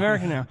 I'm an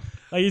American now.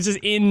 Like he's just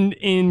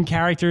in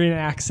character, in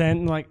accent,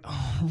 and like,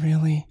 oh,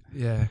 really?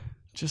 Yeah.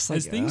 Just like,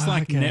 has things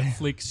like okay.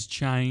 Netflix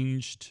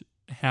changed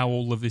how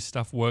all of this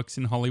stuff works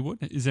in Hollywood?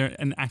 Is there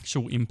an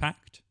actual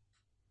impact?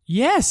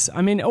 Yes.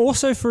 I mean,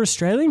 also for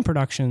Australian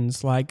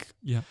productions, like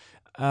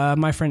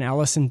my friend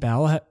Alison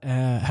Bell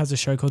has a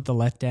show called The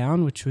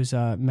Letdown, which was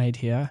made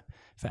here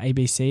for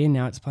ABC, and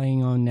now it's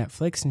playing on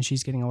Netflix, and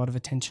she's getting a lot of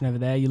attention over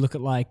there. You look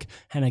at like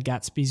Hannah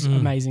Gatsby's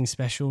amazing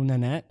special,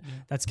 Nanette,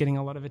 that's getting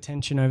a lot of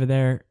attention over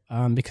there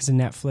because of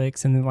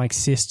Netflix. And then like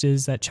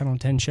Sisters, that Channel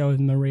 10 show with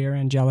Maria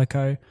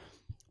Angelico,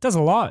 does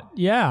a lot.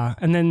 Yeah.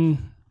 And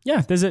then,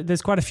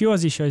 there's quite a few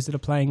Aussie shows that are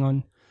playing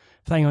on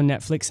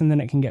Netflix, and then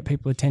it can get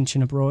people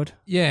attention abroad.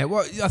 Yeah,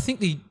 well, I think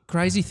the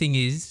crazy thing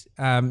is,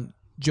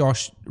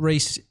 Josh,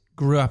 Rhys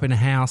grew up in a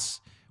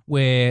house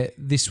where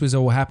this was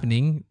all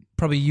happening.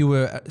 Probably you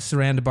were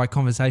surrounded by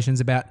conversations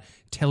about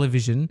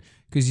television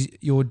because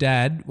your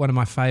dad, one of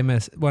my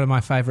favourite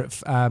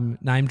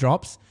name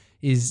drops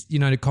is,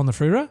 Con the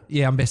Fruiter?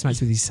 Yeah, I'm best mates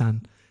with his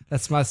son.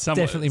 That's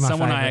definitely my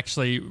someone favourite. I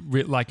actually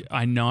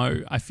I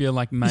know. I feel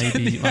like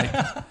maybe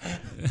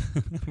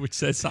which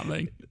says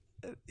something.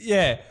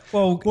 Yeah.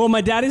 Well,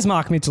 my dad is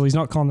Mark Mitchell. He's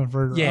not Con the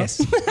Fruiter. Yes.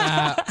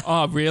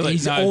 Oh, really?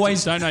 He's no,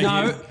 always don't know.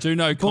 no. You do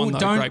know Con,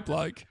 though, great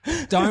bloke.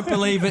 Don't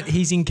believe it.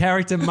 He's in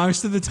character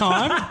most of the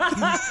time.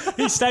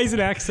 He stays in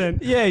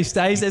accent. Yeah, he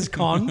stays as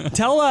Con.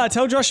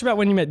 Tell Josh about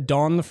when you met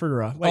Don the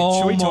Fruiterer. Wait,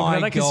 should we talk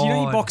about that? Because he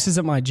boxes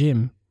at my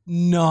gym.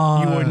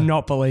 No. You would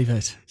not believe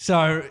it.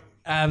 So,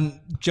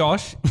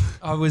 Josh,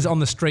 I was on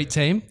the street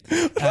team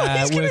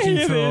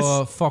working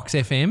for Fox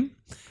FM,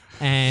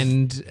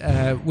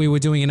 and we were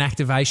doing an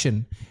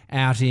activation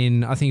out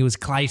in, I think it was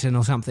Clayton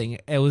or something.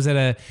 It was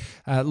at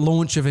a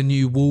launch of a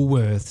new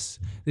Woolworths.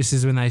 This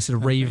is when they sort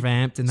of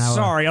revamped and they were...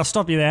 Sorry, I'll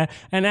stop you there.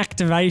 An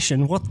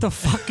activation. What the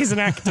fuck is an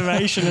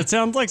activation? It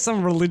sounds like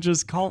some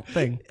religious cult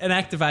thing. An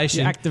activation.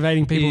 You're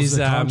activating people's is,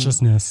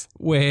 consciousness.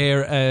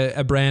 Where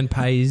a brand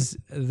pays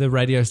the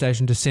radio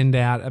station to send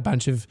out a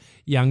bunch of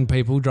young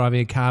people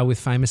driving a car with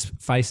famous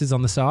faces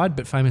on the side,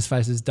 but famous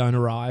faces don't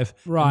arrive.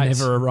 Right.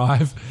 Never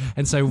arrive.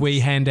 And so we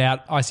hand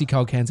out icy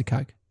cold cans of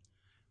Coke.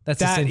 That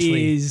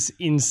is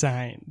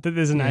insane that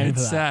there's a name for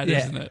that. It's sad, Yeah.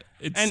 isn't it?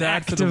 It's An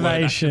sad for the word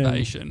activation.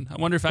 activation.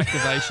 I wonder if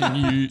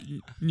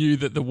activation knew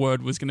that the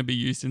word was going to be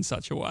used in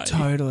such a way.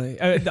 Totally.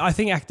 I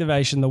think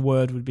activation, the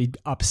word, would be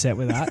upset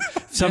with that.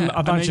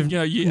 A bunch of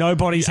you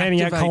nobodies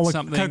handing out activate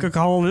something-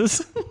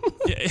 Coca-Colas.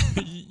 Yeah,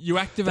 you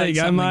activate There you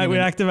go, something mate. We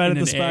activated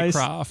in the an space.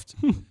 aircraft.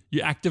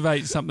 You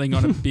activate something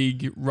on a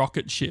big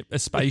rocket ship, a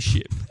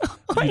spaceship.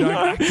 You don't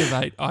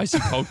activate icy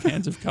cold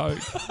cans of Coke.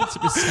 It's a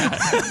bit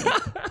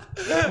sad.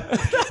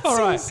 All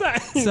right.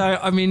 insane. So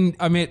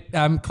I'm at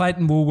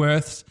Clayton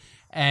Woolworths,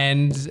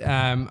 and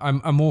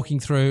I'm walking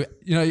through.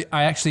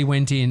 I actually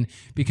went in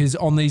because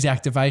on these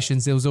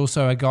activations there was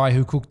also a guy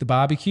who cooked the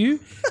barbecue.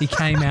 He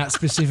came out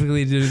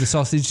specifically to do the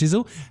sausage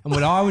sizzle. And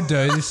what I would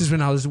do, this is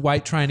when I was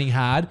weight training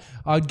hard,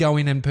 I'd go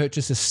in and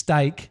purchase a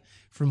steak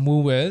from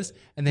Woolworths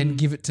and then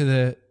give it to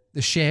the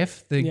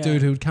chef, the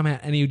dude who would come out,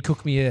 and he would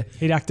cook me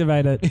He'd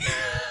activate it.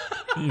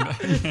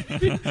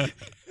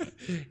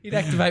 he'd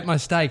activate my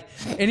steak.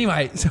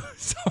 Anyway,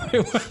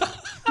 sorry.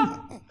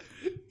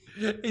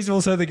 He's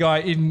also the guy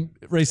in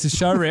Rhys's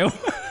showreel.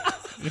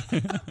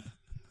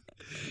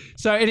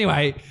 So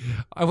anyway,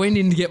 I went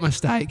in to get my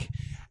steak,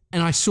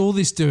 and I saw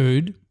this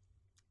dude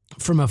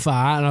from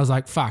afar, and I was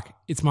like, fuck,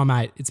 it's my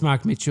mate. It's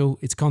Mark Mitchell.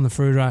 It's Con the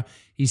Fruiterer.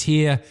 He's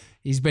here.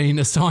 He's been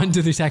assigned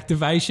to this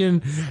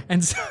activation.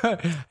 And so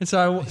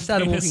I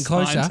started walking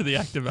closer. To the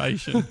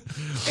activation.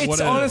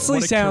 It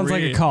honestly sounds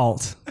like a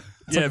cult.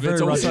 It's Yeah, like but it's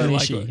very also like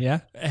Russian-ishy,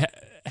 yeah?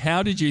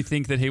 How did you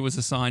think that he was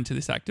assigned to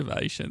this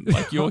activation?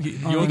 Like you're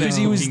there Because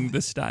he was- cooking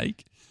the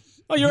steak.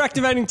 Oh, you're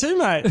activating too,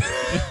 mate.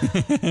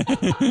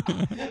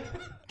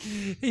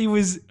 He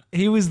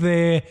was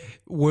there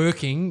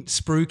working,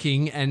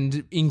 spruiking,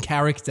 and in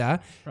character,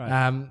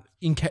 Right.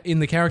 in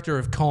the character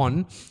of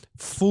Con,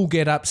 full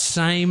get up,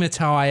 same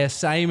attire,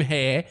 same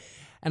hair.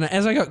 And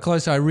as I got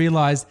closer, I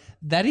realised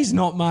that is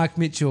not Mark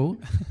Mitchell.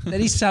 That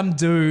is some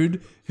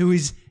dude who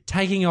is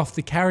taking off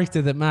the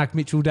character that Mark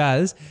Mitchell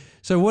does.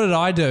 So what did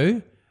I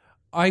do?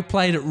 I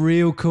played it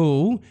real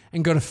cool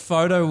and got a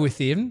photo with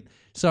him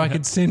so I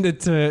could send it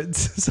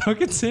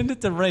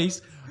to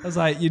Rhys. I was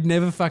like, you'd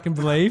never fucking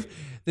believe.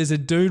 There's a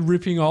dude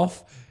ripping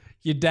off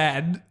your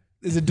dad.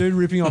 There's a dude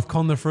ripping off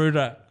Con the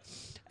Fruiter.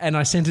 And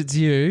I sent it to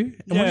you.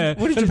 And Yeah,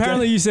 what did and you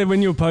apparently do? you said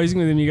when you were posing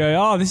with him, you go,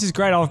 "Oh, this is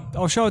great.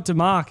 I'll show it to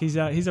Mark. He's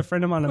a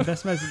friend of mine. I'm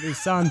best mates with his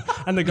son."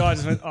 And the guy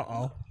just went,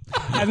 "Uh-oh."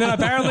 And then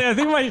apparently, I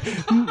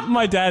think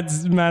my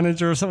dad's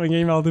manager or something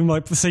emailed him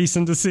like cease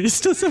and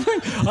desist or something.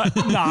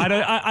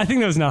 I think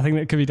there was nothing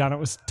that could be done. It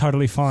was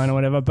totally fine or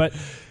whatever. But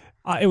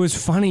it was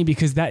funny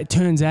because it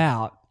turns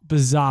out,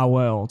 bizarre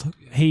world,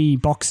 he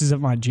boxes at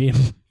my gym.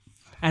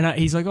 And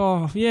he's like,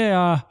 oh,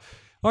 yeah,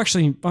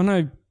 actually, I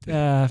know,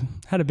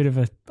 had a bit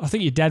of I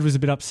think your dad was a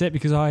bit upset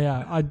because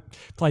I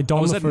played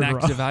Dom. Was it an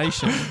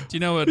activation? Do you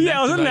know what?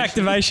 I was at an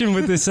activation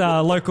with this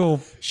local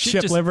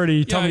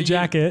celebrity, Tommy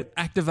Jacket.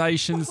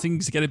 Activations,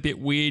 things get a bit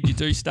weird. You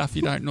do stuff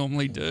you don't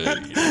normally do.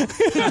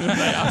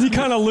 You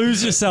kind of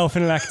lose yourself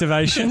in an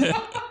activation.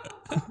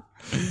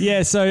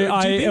 Yeah, so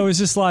it was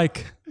just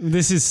like,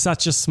 this is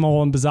such a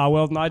small and bizarre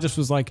world. And I just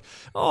was like,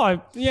 I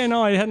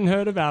hadn't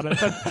heard about it.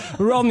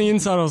 But on the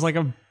inside, I was like,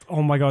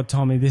 oh my God,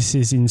 Tommy, this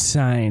is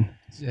insane.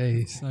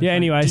 Jeez. Yeah,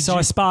 anyway, so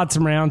I sparred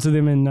some rounds with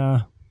him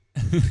and...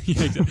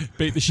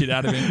 beat the shit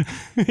out of him.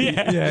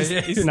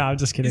 No, I'm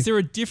just kidding. Is there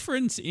a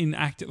difference in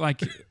acting?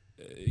 Like,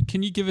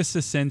 can you give us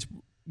a sense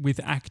with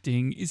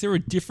acting? Is there a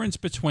difference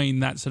between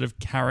that sort of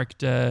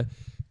character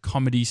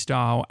comedy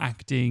style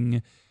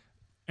acting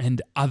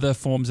and other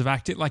forms of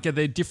acting? Like, are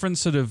there different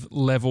sort of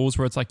levels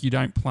where it's like you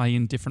don't play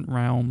in different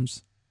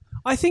realms?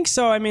 I think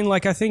so. I mean,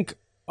 like, I think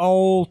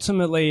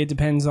ultimately it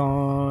depends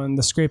on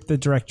the script, the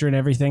director, and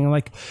everything.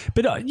 Like,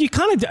 but you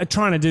kind of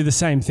trying to do the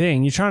same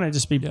thing. You're trying to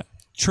just be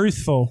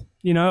truthful,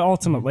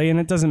 ultimately, and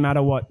it doesn't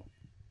matter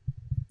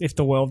if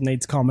the world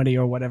needs comedy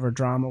or whatever,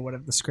 drama,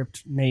 whatever the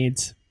script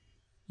needs.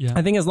 Yeah,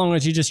 I think as long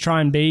as you just try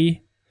and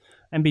be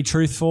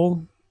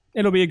truthful,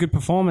 it'll be a good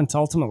performance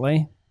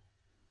ultimately.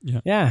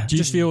 Yeah. Do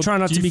you feel try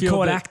not to be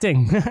caught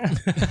acting?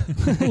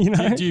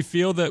 Do you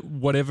feel that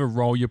whatever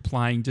role you're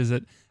playing, does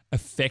it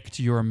affect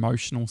your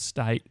emotional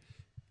state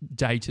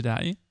day to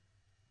day?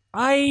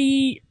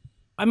 I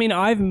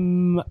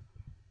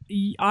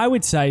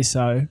would say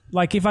so.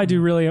 Like, if I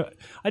do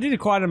I did a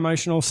quite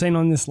emotional scene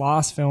on this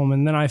last film,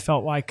 and then I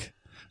felt like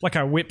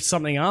I whipped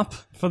something up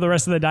for the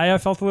rest of the day. I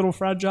felt a little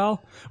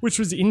fragile, which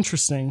was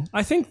interesting.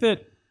 I think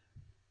that,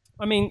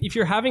 if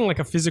you're having like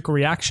a physical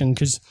reaction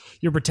because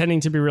you're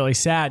pretending to be really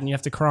sad and you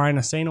have to cry in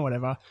a scene or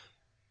whatever,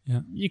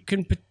 you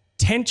can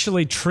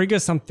potentially trigger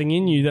something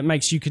in you that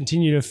makes you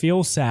continue to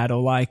feel sad,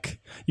 or like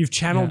you've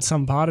channeled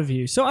some part of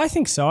you. So I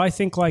think so. I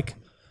think I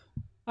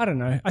don't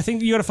know. I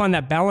think you got to find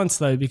that balance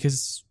though,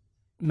 because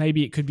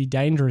maybe it could be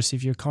dangerous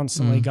if you're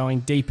constantly going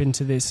deep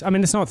into this.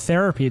 It's not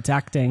therapy, it's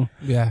acting.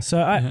 Yeah.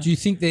 So do you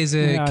think there's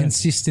a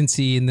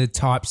consistency in the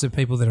types of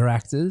people that are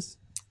actors?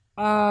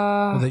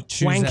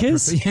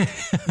 Wankers?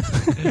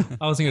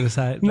 I wasn't going to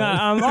say it. No,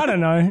 I don't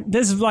know.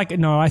 There's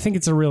I think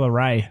it's a real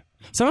array.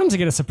 Sometimes I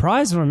get a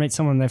surprise when I meet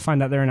someone and they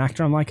find out they're an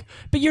actor. I'm like,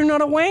 but you're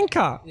not a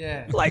wanker.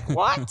 Yeah. Like,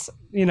 what?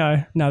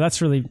 No,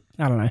 that's really,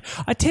 I don't know.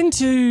 I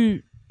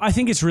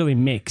think it's really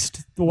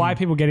mixed. The why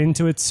people get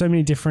into it, so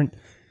many different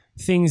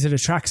things that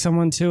attract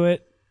someone to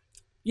it.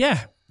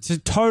 Yeah, it's a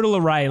total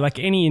array, like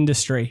any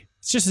industry.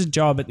 It's just a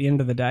job at the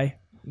end of the day.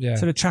 Yeah.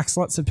 So it attracts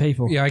lots of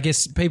people. Yeah, I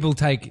guess people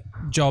take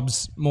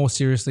jobs more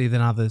seriously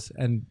than others,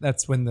 and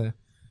that's when the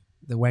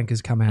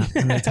wankers come out.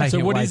 And they're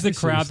taking so what it is the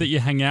crowd that you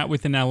hang out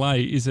with in LA?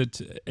 Are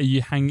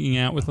you hanging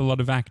out with a lot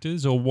of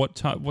actors, or what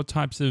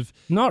types of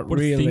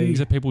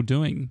things are people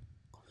doing?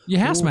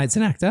 Your housemate's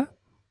an actor.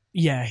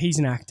 Yeah, he's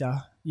an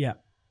actor. Yeah.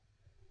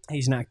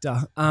 He's an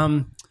actor.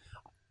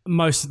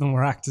 Most of them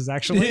were actors,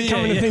 actually.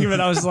 Coming to think of it,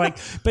 I was like,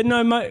 but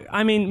no,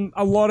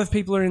 a lot of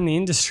people are in the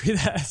industry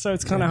there, so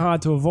it's kind of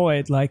hard to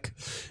avoid. Like,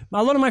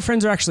 a lot of my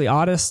friends are actually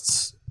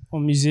artists or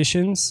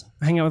musicians.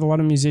 I hang out with a lot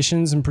of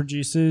musicians and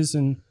producers,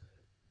 and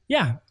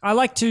I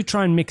like to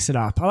try and mix it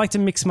up. I like to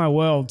mix my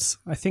worlds.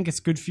 I think it's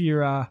good for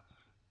your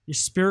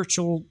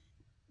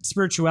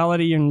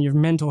spirituality and your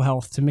mental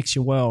health to mix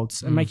your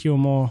worlds and make you a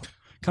more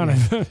kind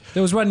of.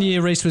 There was one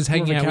year Rhys was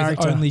hanging out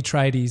with only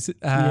tradies. It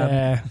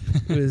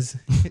was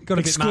got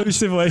a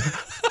exclusively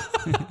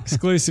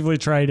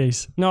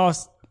tradies. No,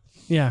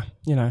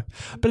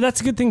 but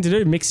that's a good thing to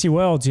do. Mix your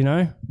worlds.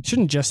 You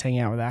shouldn't just hang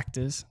out with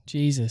actors.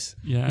 Jesus.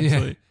 Yeah,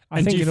 absolutely.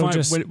 I think it'll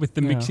with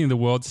the mixing of the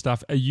world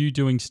stuff. Are you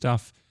doing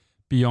stuff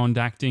beyond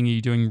acting? Are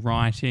you doing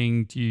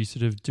writing? Do you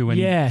sort of do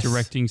any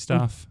directing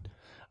stuff?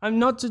 I'm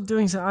not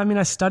doing so.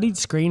 I studied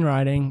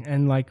screenwriting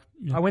and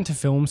I went to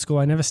film school.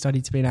 I never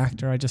studied to be an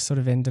actor. I just sort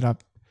of ended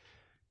up,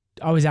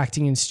 I was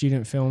acting in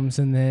student films,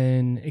 and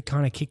then it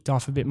kind of kicked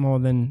off a bit more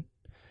than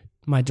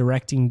my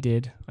directing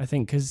did, I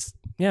think, because,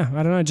 I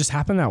don't know, it just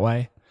happened that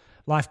way.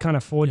 Life kind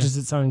of forges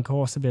its own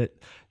course a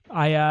bit.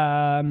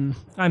 I'm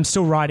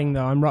still writing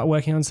though. I'm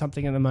working on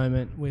something at the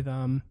moment with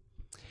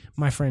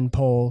my friend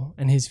Paul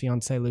and his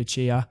fiancée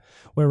Lucia.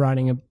 We're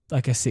writing a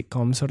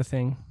sitcom sort of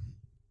thing.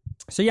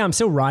 So I'm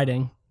still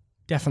writing.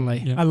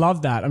 Definitely. Yeah. I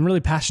love that. I'm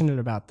really passionate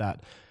about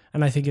that.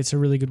 And I think it's a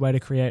really good way to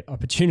create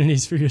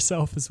opportunities for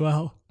yourself as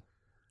well.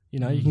 You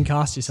can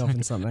cast yourself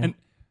in something.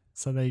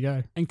 So there you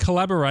go. And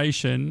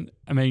collaboration,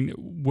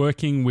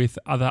 working with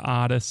other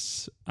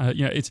artists,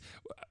 it's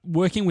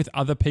working with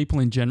other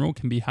people in general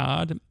can be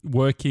hard.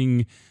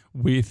 Working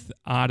with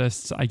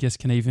artists, I guess,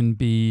 can even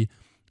be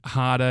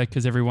harder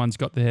because everyone's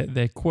got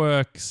their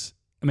quirks.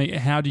 I mean,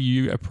 how do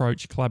you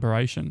approach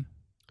collaboration?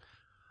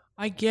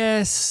 I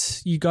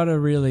guess you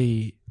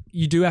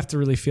do have to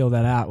really feel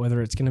that out,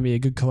 whether it's going to be a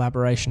good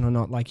collaboration or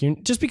not. Like,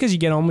 just because you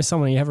get on with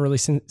someone and you have a really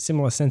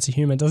similar sense of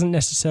humor doesn't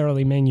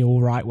necessarily mean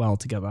you'll write well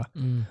together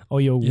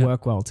or you'll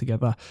work well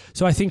together.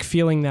 So I think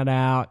feeling that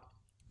out,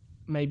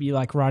 maybe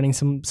like writing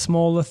some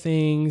smaller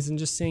things and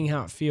just seeing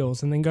how it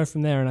feels and then go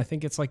from there. And I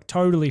think it's like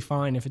totally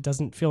fine if it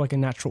doesn't feel like a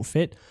natural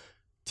fit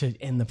to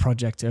end the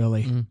project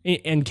early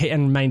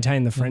and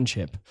maintain the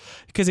friendship,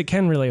 because it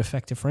can really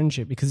affect a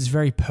friendship because it's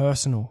very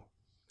personal,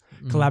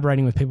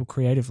 collaborating with people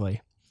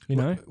creatively, you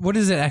know? What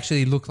does it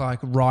actually look like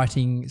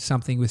writing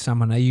something with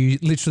someone? Are you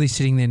literally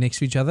sitting there next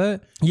to each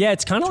other? Yeah,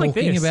 it's kind of like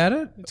this. Talking about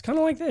it? It's kind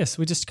of like this.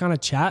 We just kind of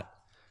chat,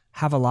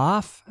 have a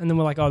laugh, and then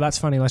we're like, oh, that's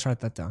funny. Let's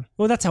write that down.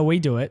 Well, that's how we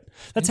do it.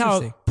 That's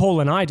how Paul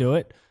and I do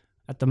it.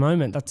 At the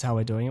moment, that's how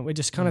we're doing it. We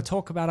just kind of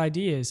talk about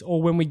ideas,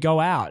 or when we go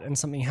out and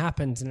something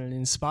happens and it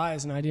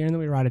inspires an idea and then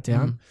we write it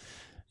down.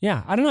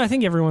 Yeah, I don't know. I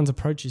think everyone's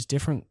approach is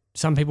different.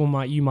 Some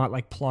people you might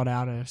like plot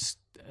out a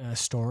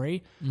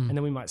story and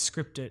then we might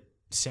script it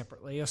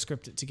separately or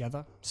script it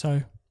together.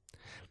 So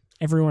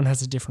everyone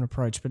has a different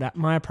approach, but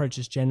my approach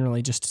is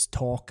generally just to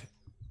talk,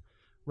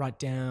 write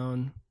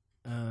down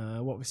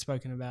what we've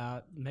spoken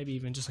about, maybe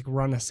even just like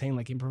run a scene,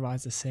 like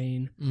improvise a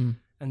scene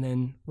and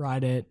then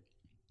write it,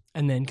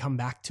 and then come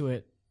back to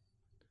it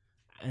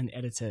and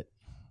edit it,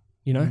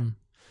 you know?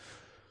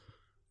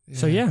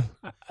 So yeah,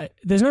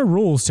 there's no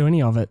rules to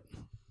any of it.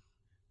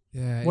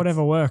 Yeah.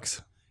 Whatever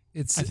works.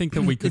 I think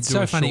that we could do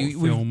a short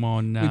film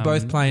on we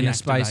both play in a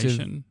space of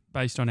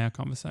based on our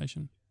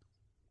conversation.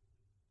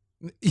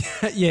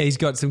 Yeah, he's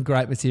got some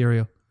great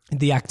material.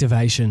 The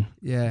activation.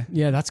 Yeah.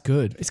 Yeah, that's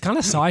good. It's kind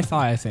of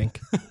sci-fi, I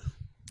think.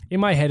 In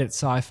my head, it's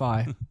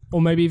sci-fi.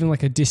 Or maybe even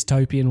like a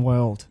dystopian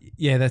world.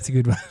 Yeah, that's a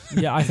good one.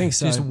 Yeah, I think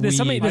so. Just There's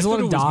a lot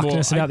of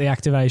darkness about the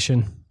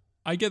activation.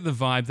 I get the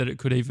vibe that it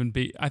could even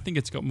be, I think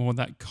it's got more of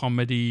that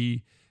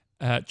comedy,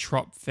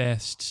 trop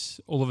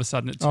fest. All of a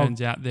sudden it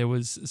turns out there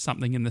was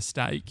something in the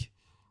steak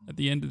at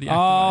the end of the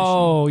activation.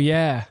 Oh,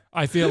 yeah.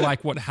 I feel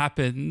like what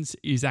happens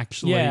is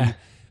actually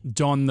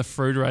Don the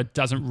fruiterer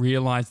doesn't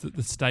realise that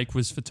the steak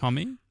was for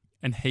Tommy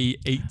and he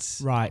eats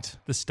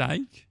the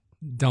steak.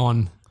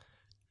 Don.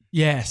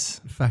 Yes.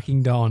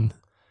 Fucking Don.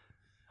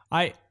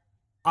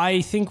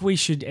 I think we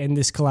should end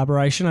this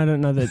collaboration. I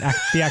don't know that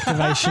the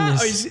activation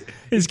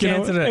is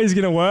going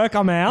to work.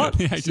 I'm out.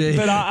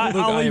 But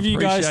I'll leave you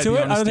guys to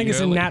it. I don't think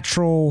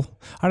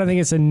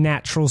it's a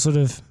natural sort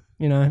of,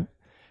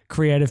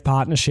 creative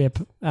partnership.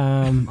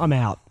 I'm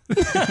out.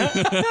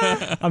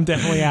 I'm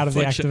definitely out of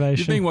the activation.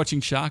 You've been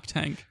watching Shark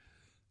Tank.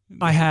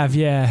 I have,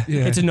 yeah.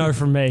 It's a no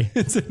from me.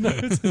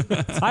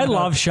 I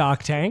love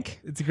Shark Tank.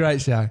 It's a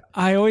great show.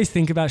 I always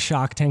think about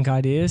Shark Tank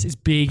ideas. It's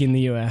big in the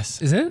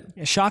US. Is it?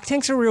 Yeah, Shark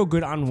Tank's a real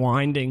good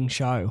unwinding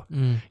show.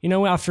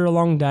 After a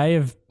long day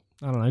of,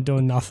 I don't know,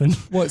 doing nothing.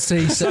 What,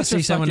 see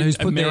someone who's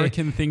put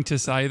American thing to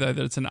say, though,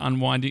 that it's an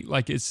unwinding,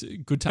 like it's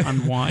good to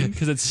unwind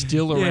because it's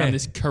still around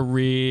this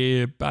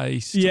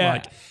career-based,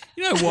 like,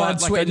 you know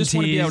what? Like, I just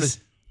want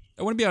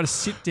to be able to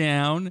sit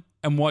down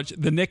and watch.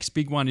 The next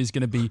big one is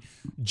going to be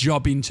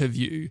job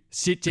interview.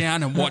 Sit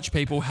down and watch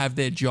people have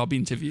their job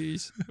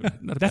interviews.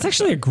 That's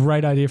actually a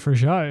great idea for a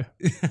show.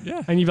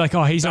 Yeah. And you'd be like,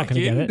 oh, he's not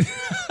going to get it.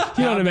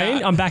 You know what I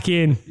mean? I'm back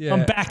in. Yeah.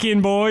 I'm back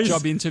in, boys.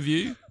 Job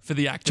interview for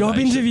the activation. Job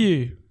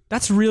interview.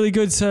 That's really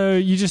good. So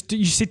you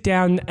sit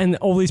down and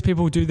all these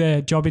people do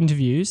their job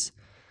interviews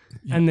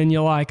and then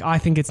you're like, I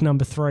think it's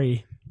number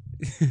 3.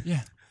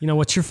 Yeah.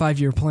 What's your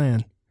 5-year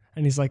plan?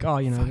 And he's like, oh,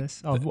 you know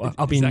this.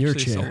 I'll be in your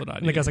chair.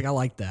 And the guy's like, I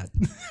like that.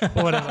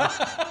 Or whatever.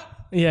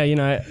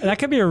 Yeah, that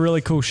could be a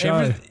really cool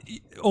show.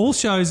 All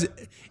shows,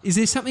 is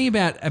there something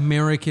about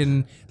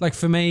American, like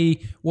for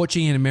me,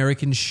 watching an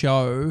American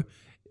show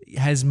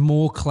has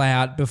more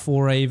clout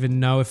before I even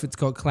know if it's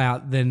got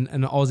clout than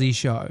an Aussie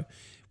show,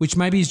 which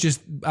maybe is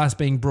just us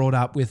being brought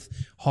up with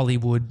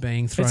Hollywood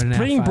being thrown in our face.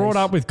 It's being brought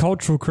up with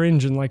cultural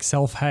cringe and like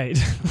self-hate.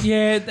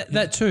 Yeah,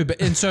 that too.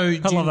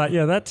 I love that.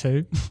 Yeah, that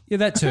too. Yeah,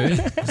 that too.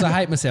 So I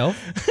hate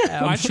myself.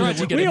 I tried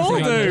to get a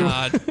green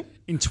card.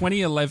 In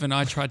 2011,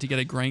 I tried to get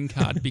a green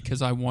card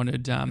because I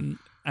wanted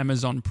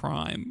Amazon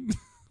Prime.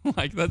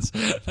 Like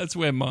that's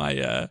where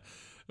my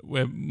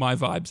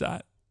vibe's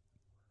at.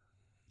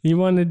 You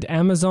wanted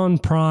Amazon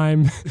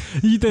Prime.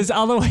 There's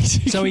other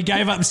ways. So he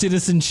gave up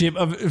citizenship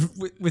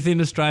within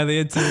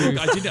Australia to.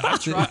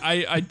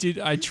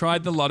 I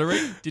tried the lottery,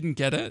 didn't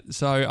get it.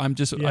 So I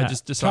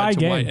just decided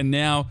to wait. And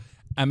now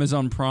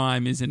Amazon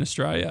Prime is in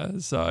Australia,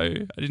 so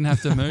I didn't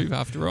have to move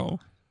after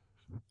all.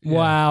 Yeah.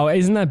 Wow,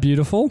 isn't that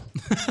beautiful?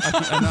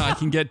 I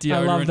can get deodorant I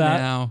love that.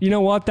 now. You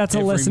know what? That's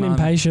a lesson in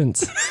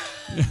patience.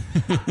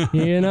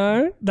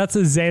 That's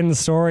a Zen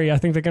story. I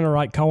think they're going to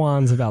write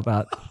koans about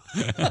that.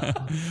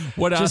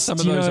 What are some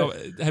of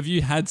those? Have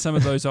you had some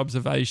of those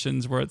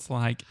observations where it's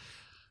like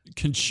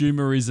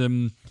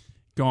consumerism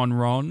gone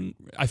wrong?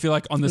 I feel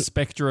like on the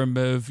spectrum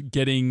of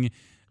getting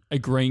a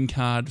green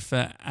card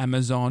for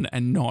Amazon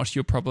and not,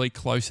 you're probably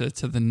closer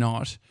to the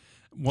not.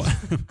 What?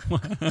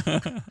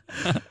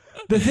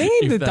 The thing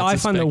If that I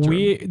that's a find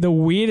spectrum. the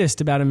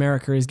weirdest about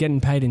America is getting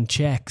paid in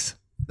checks.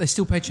 They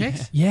still pay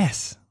checks?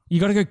 Yes. You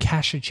got to go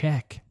cash a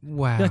check.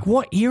 Wow. You're like,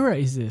 what era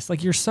is this?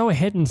 Like, you're so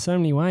ahead in so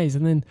many ways,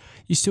 and then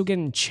you're still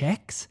getting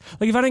checks.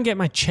 Like, if I don't get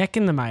my check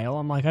in the mail,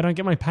 I'm like, I don't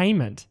get my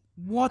payment.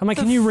 What I'm like,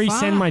 the can you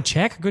fuck? resend my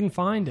check? I couldn't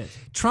find it.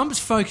 Trump's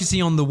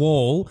focusing on the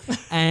wall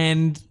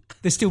and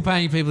they're still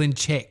paying people in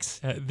checks.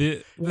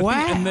 Wow.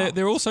 And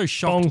they're also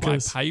shocked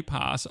Bonkers. by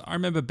PayPass. I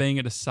remember being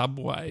at a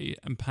Subway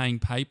and paying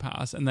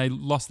PayPass, and they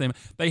lost them.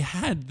 They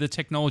had the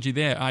technology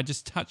there. I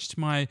just touched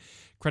my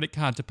credit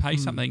card to pay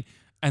something,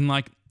 and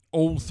like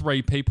all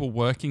three people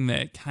working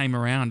there came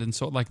around and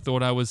sort of like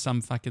thought I was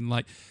some fucking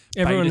like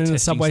Everyone beta in the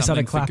testing Subway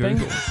started something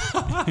for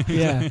clapping. Google.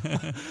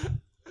 Yeah.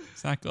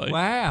 Exactly.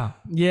 Wow.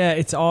 Yeah,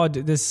 it's odd.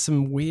 There's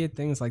some weird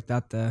things like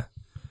that there.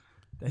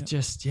 They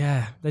just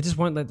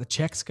won't let the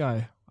checks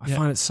go. I Yeah.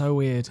 find it so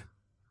weird.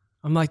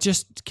 I'm like,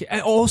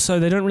 and also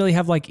they don't really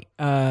have like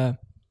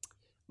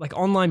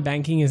online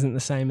banking isn't the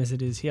same as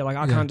it is here. Like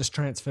I can't just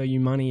transfer you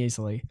money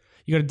easily.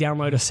 You got to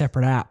download a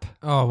separate app.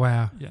 Oh,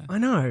 wow. Yeah. I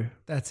know.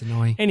 That's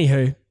annoying.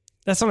 Anywho,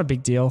 that's not a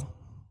big deal.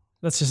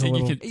 That's just a You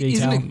little could-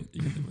 detail. Isn't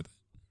You can live with it.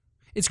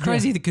 It's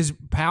crazy because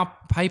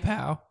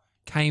PayPal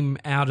came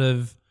out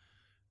of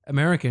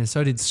America and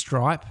so did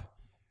Stripe.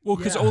 Well,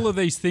 because all of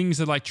these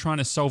things are like trying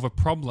to solve a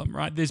problem,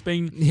 right? There's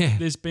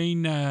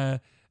been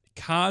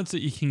cards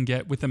that you can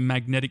get with a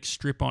magnetic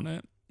strip on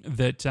it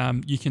that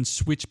you can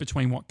switch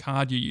between what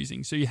card you're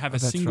using. So you have a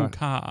that's single right.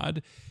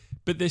 card,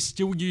 but they're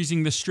still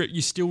using the strip.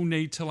 You still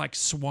need to like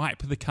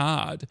swipe the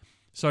card.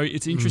 So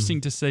it's interesting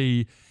to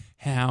see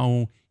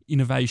how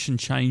innovation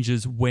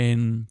changes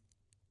when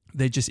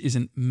there just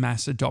isn't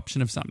mass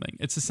adoption of something.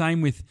 It's the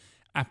same with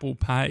Apple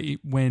Pay.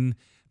 When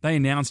they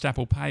announced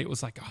Apple Pay, it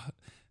was like,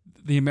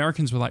 the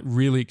Americans were like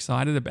really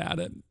excited about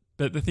it.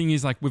 But the thing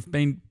is, like, we've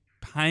been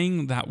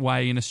paying that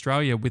way in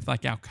Australia with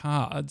like our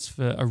cards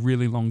for a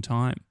really long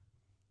time.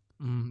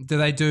 Do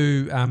they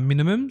do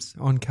minimums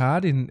on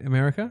card in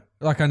America?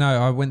 Like I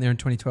know I went there in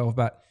 2012,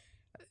 but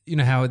you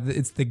know how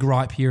it's the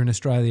gripe here in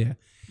Australia.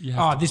 You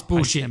have to This pay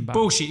bullshit. $10.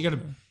 Bullshit. You got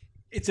to.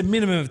 It's a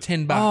minimum of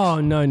 $10.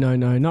 Oh, no,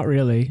 not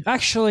really.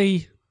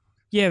 Actually,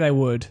 yeah, they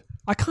would.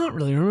 I can't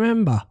really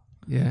remember.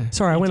 Yeah.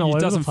 Sorry, I went all It over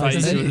the doesn't place.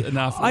 phase there. you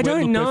enough. I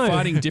don't know. We're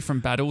fighting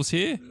different battles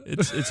here.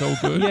 It's all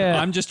good. Yeah.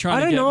 I'm just trying I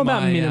to don't get know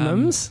about my,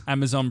 minimums.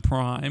 Amazon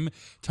Prime.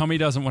 Tommy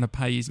doesn't want to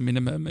pay his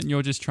minimum, and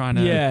you're just trying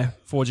to Yeah.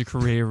 forge a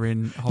career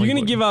in Hollywood. You're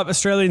going to give up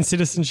Australian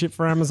citizenship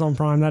for Amazon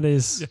Prime. That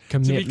is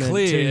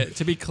commitment.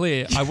 To be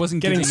clear, I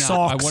wasn't Getting giving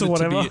socks up. or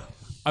whatever.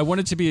 I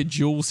wanted to be a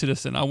dual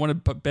citizen. I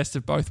wanted best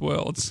of both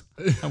worlds.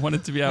 I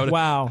wanted to be able to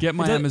Wow. get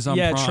my Is that- Amazon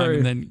yeah, Prime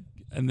true.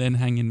 and then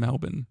hang in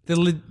Melbourne.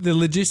 The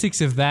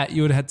logistics of that,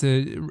 you would have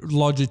to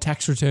lodge a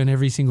tax return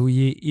every single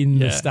year in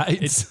the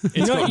States.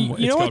 It's gotten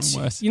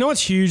worse. You know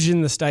what's huge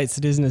in the States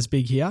that isn't as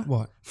big here?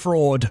 What?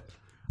 Fraud.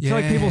 I feel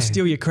like people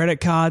steal your credit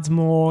cards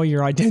more,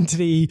 your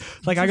identity.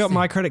 Like I got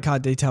my credit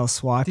card details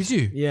swiped. Did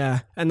you?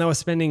 Yeah. And they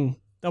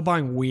were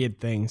buying weird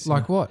things.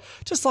 Like what?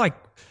 Just like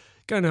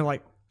going to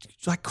like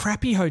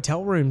crappy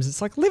hotel rooms.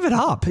 It's like, live it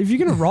up. If you're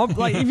going to rob,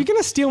 like if you're going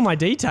to steal my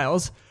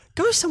details,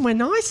 go somewhere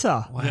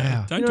nicer. Wow.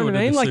 Yeah, don't You know do what it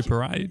I at mean? the Like-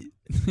 Super 8.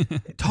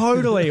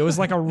 Totally. It was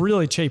like a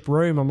really cheap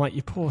room. I'm like,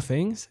 you poor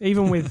things.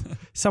 Even with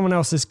someone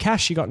else's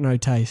cash, you got no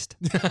taste.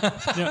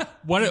 Yeah,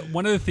 one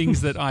of the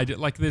things that I do,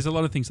 like, there's a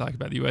lot of things I like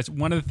about the US.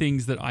 One of the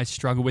things that I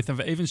struggle with,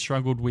 I've even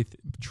struggled with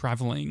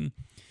traveling,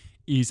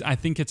 is I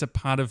think it's a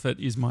part of it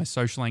is my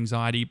social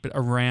anxiety, but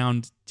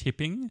around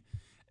tipping.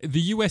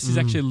 The US is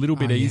actually a little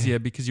bit easier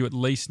because you at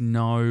least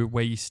know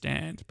where you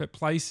stand. But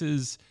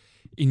places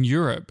in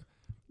Europe,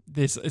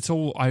 it's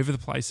all over the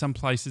place. Some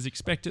places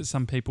expect it,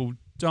 some people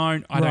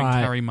don't. I don't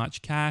Right. carry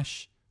much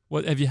cash.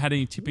 What have you had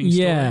any tipping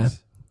Yeah.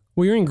 stories?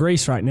 Well, you're in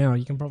Greece right now.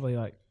 You can probably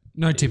like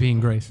No tipping in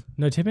Greece.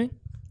 no tipping.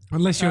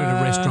 Unless you're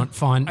at a restaurant,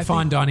 fine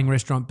think- dining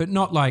restaurant, but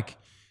not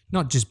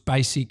just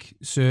basic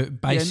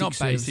Not basic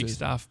services.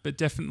 stuff, but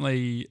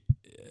definitely,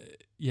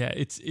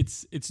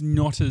 it's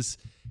not as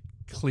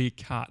clear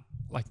cut.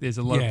 Like there's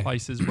a lot of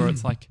places where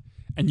it's like,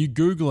 and you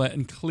Google it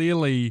and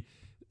clearly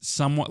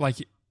somewhat like,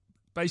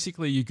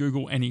 basically you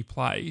Google any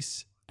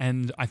place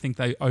and I think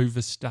they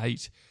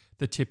overstate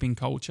the tipping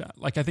culture.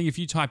 Like I think if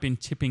you type in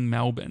tipping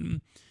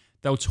Melbourne,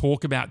 they'll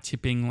talk about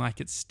tipping like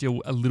it's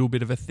still a little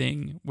bit of a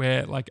thing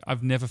where like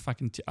I've never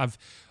fucking,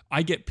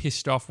 I get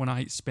pissed off when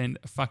I spend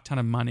a fuck ton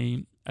of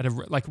money at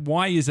like,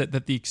 why is it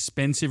that the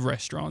expensive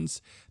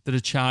restaurants that are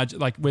charged,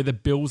 like where the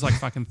bill's like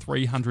fucking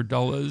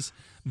 $300,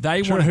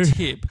 they want to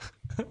tip,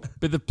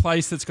 but the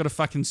place that's got a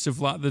fucking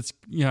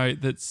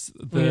that's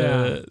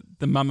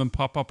the mum and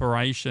pop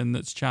operation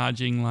that's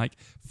charging like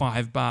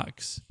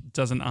 $5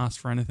 doesn't ask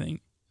for anything.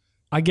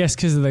 I guess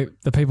because of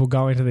the people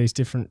going to these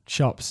different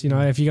shops. You know,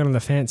 if you go to the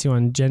fancy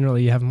one,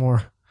 generally you have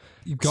more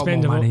You've got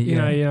spend more more,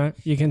 money.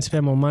 you can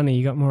spend more money.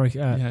 You got more.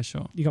 Yeah,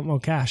 sure. You got more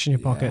cash in your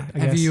pocket. I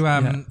Have guess. you?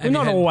 Well, Have you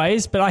not had,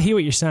 always, but I hear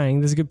what you're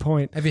saying. There's a good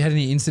point. Have you had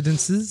any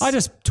incidences? I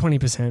just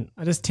 20%.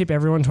 I just tip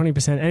everyone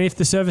 20%, and if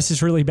the service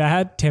is really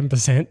bad,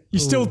 10%. You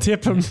still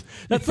tip them.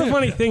 That's the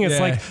funny thing. It's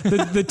like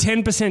the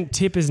 10%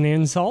 tip is an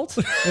insult.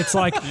 It's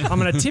like I'm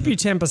going to tip you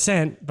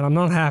 10%, but I'm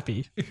not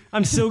happy.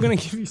 I'm still going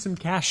to give you some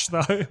cash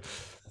though.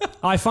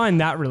 I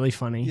find that really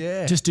funny.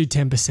 Yeah. Just do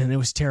 10%. It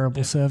was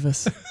terrible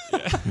service.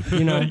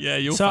 You know. Yeah,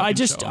 you'll So I fucking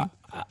just show 'em.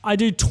 I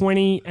do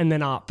 20 and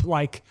then up.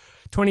 Like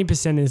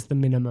 20% is the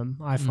minimum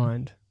I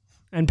find,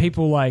 and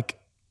people like,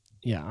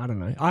 yeah, I don't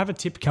know. I have a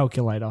tip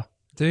calculator.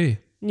 Do you?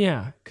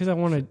 Yeah, because I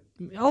want to.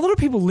 A lot of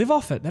people live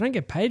off it. They don't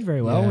get paid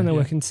very well Yeah, when they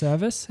work in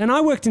service, and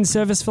I worked in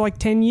service for like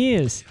 10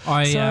 years.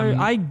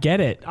 I get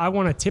it. I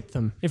want to tip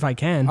them if I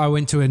can. I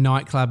went to a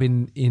nightclub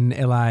in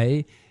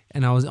LA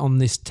and I was on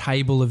this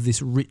table of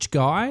this rich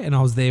guy and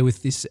I was there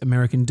with this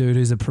American dude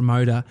who's a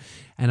promoter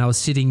and I was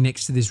sitting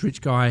next to this rich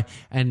guy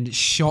and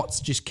shots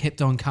just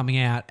kept on coming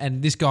out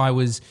and this guy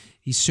his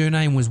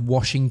surname was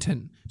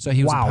Washington. So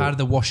he was a part of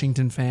the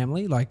Washington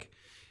family, like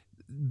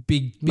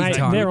big Mate,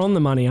 time. they're on the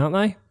money, aren't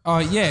they? Oh,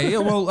 yeah.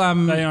 Well,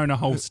 They own a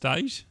whole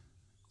state.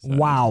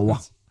 Wow.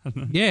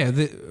 yeah.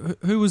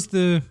 Who was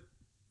a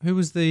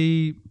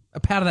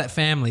part of that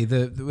family,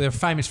 the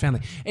famous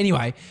family.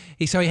 Anyway,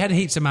 he had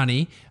heaps of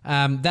money.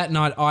 That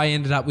night, I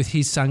ended up with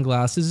his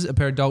sunglasses, a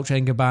pair of Dolce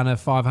 & Gabbana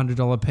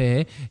 $500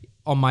 pair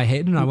on my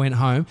head, and I went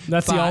home.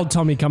 That's the old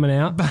Tommy coming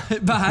out.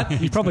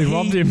 But you probably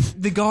robbed him.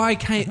 The guy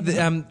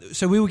came.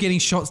 So we were getting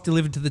shots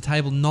delivered to the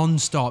table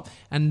non-stop,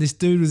 and this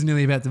dude was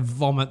nearly about to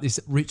vomit. This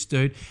rich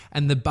dude,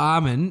 and the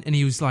barman, and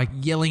he was like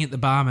yelling at the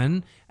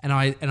barman. And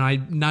I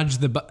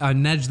nudged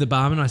the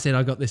barman. I said,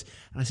 I got this.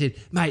 And I said,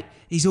 mate,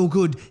 he's all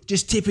good.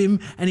 Just tip him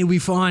and he'll be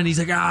fine. He's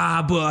like,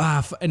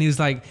 and he was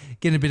like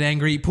getting a bit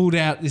angry. He pulled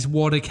out this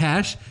wad of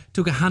cash,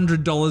 took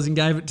 $100 and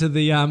gave it to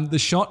the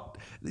shot,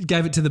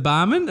 gave it to the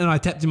barman. And I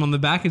tapped him on the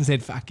back and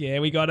said, fuck yeah,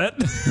 we got it.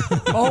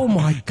 Oh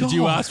my God. Did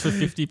you ask for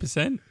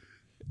 50%?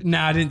 No,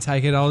 I didn't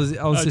take it. I was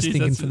just geez,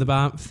 thinking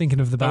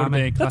thinking of the That would be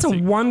barman. That's a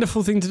classic.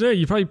 wonderful thing to do.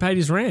 You probably paid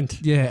his rent.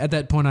 Yeah, at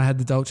that point I had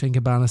the Dolce &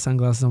 Gabbana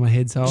sunglasses on my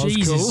head, so I was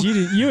Jesus, cool.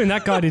 you and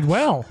that guy did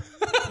well.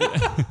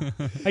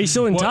 Are you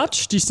still in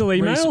touch? Do you still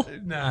email?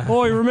 Nah.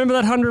 Oh, you remember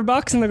that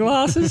 $100 in the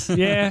glasses?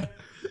 Yeah.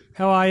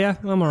 How are you?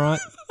 I'm all right.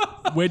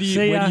 Where do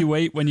See you ya.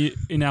 eat when you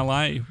in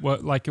LA?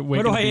 What we're Where do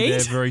going to I be there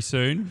eat? very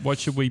soon. What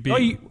should we be? Oh,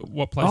 you-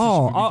 what places?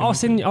 Oh, should we be I'll going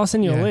to?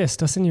 send you a Yeah.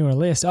 list. I'll send you a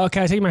list.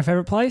 Okay, I tell you my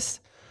favorite place.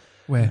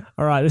 Where?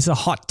 All right, this is a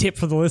hot tip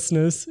for the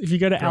listeners. If you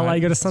go to LA,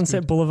 go to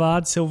Sunset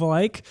Boulevard, Silver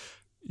Lake.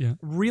 Yeah.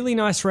 Really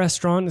nice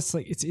restaurant.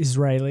 It's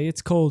Israeli.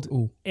 It's called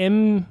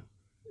MZHZ.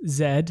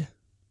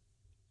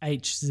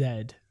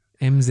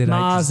 MZH.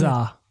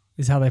 Maza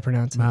is how they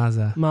pronounce it.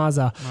 Maza.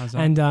 Maza.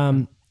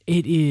 And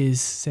it is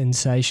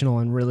sensational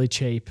and really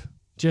cheap.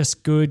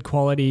 Just good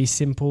quality,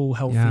 simple,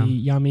 healthy,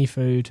 yummy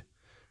food.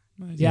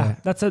 Yeah,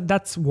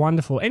 that's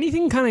wonderful.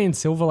 Anything kind of in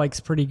Silver Lake's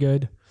pretty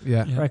good.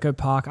 Yeah. Echo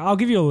Park. I'll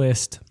give you a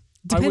list.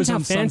 Depends I was how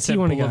on fancy Sunset you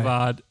want to go.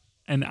 Boulevard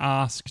and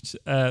asked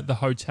the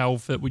hotel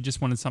that we just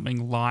wanted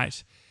something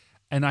light,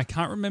 and I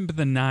can't remember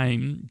the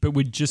name, but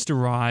we'd just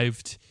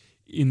arrived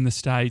in the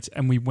States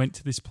and we went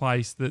to this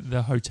place that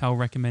the hotel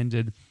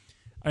recommended.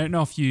 I don't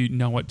know if you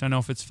know it, don't know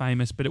if it's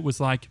famous, but it was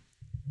like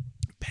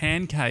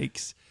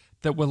pancakes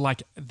that were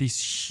like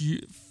this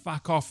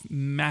fuck off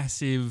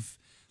massive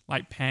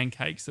like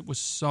pancakes that were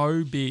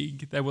so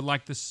big. They were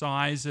like the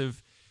size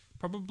of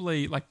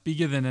probably like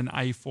bigger than an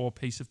A4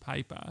 piece of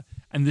paper.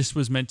 And this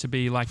was meant to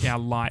be like our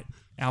light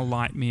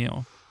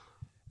meal.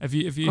 Have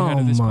you heard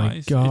of this my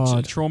place? God.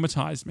 It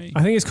traumatized me.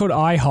 I think it's called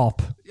IHOP.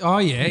 Oh,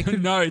 yeah.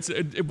 No, it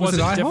Was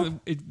wasn't. it IHOP?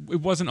 Definitely,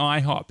 it wasn't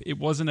IHOP. It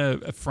wasn't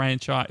a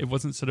franchise. It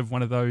wasn't sort of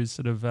one of those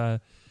sort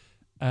of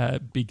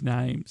big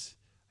names.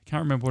 I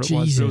can't remember what it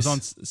was. But it was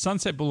on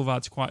Sunset Boulevard.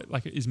 It's quite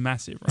like it is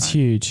massive, right? It's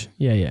huge.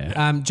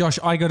 Yeah. Josh,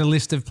 I got a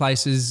list of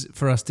places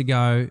for us to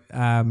go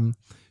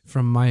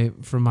from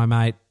my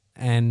mate.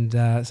 And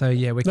so,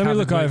 yeah, we're Let me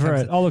look over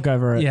it. I'll look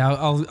over it. Yeah,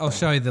 I'll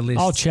show you the list.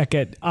 I'll check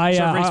it. So, Rhys,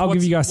 I'll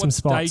give you guys some what's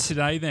spots. day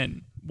today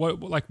then?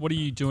 What are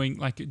you doing?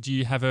 Like, do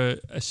you have a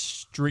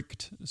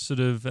strict sort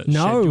of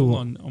schedule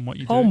on what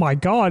you do? Oh my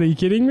God, are you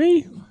kidding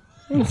me?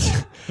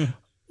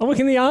 I'm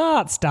looking the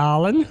arts,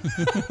 darling.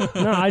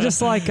 No, I just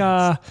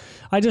far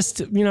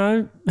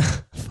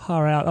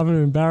out. I'm going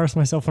to embarrass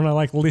myself when I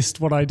like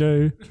list what I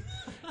do.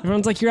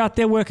 Everyone's like, you're out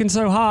there working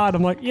so hard.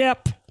 I'm like,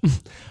 yep.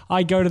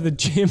 I go to the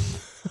gym.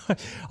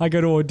 I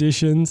go to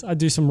auditions. I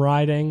do some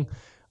writing.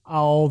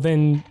 I'll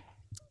then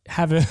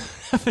have a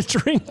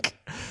drink.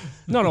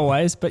 Not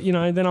always, but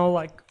then I'll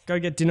like go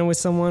get dinner with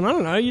someone. I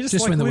don't know. You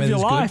just when like the live your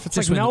weather's good. life. It's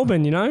Just like when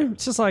Melbourne,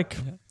 It's just like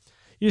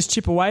you just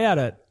chip away at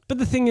it. But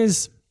the thing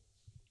is,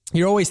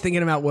 you're always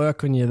thinking about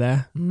work when you're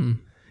there. Yeah.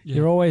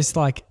 You're always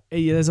like,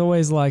 there's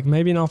always like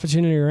maybe an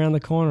opportunity around the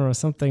corner or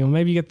something, or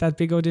maybe you get that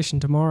big audition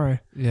tomorrow.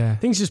 Yeah.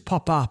 Things just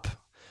pop up,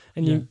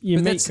 and you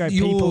But meet great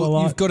people a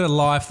lot. You've got a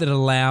life that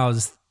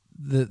allows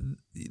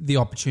the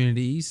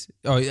opportunities,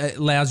 or it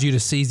allows you to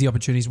seize the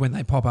opportunities when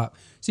they pop up.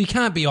 So you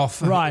can't be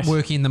off Right.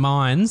 working in the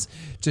mines,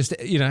 just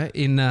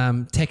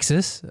in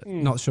Texas.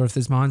 Not sure if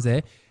there's mines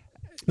there,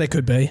 There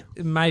could be.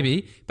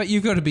 maybe, but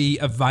you've got to be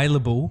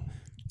available.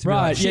 To be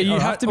Right. like, Yeah, shit, you all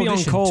have right, to be on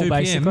audition, call 2 p.m.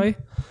 basically.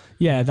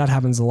 Yeah, that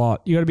happens a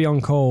lot. You got to be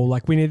on call.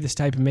 Like, we need this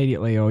tape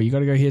immediately, or you got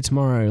to go here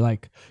tomorrow.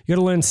 Like, you got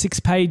to learn 6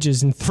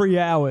 pages in 3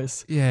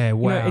 hours. Yeah,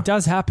 wow. You know, it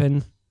does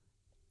happen.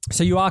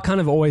 So you are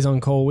kind of always on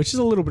call, which is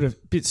a little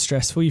bit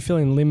stressful. You feel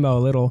in limbo a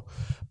little,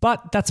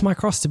 but that's my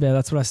cross to bear.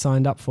 That's what I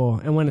signed up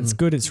for. And when it's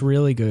good, it's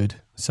really good.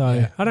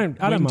 So I don't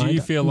When mind. do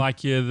you feel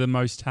like you're the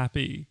most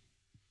happy?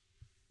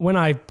 When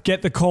I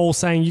get the call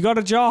saying you got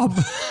a job,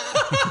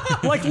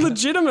 like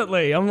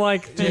legitimately, I'm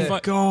like, Yeah.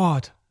 thank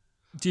God.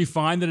 Do you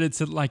find that it's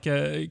like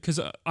because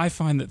I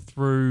find that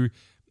through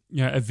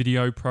a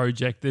video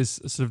project, there's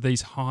sort of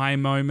these high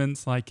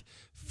moments, like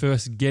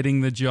first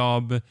getting the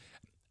job,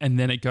 and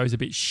then it goes a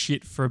bit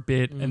shit for a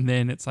bit, and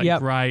then it's like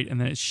great, and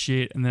then it's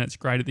shit, and then it's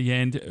great at the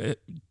end.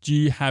 Do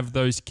you have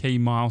those key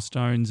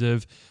milestones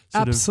of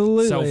sort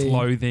Absolutely. of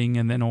self-loathing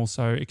and then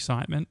also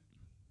excitement?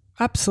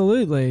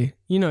 Absolutely.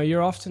 You know,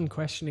 you're often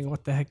questioning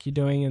what the heck you're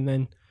doing, and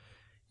then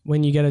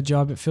when you get a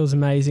job, it feels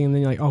amazing, and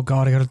then you're like, oh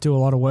God, I got to do a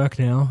lot of work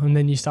now. And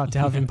then you start to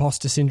have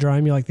imposter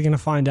syndrome. You're like, they're going to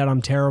find out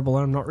I'm terrible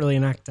and I'm not really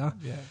an actor.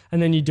 Yeah. And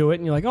then you do it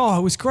and you're like, oh,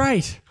 it was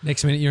great.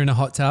 Next minute you're in a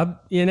hot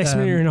tub. Yeah, next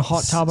minute you're in a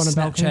hot tub on a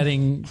balcony.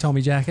 Snapchatting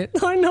Tommy Jacket.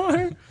 I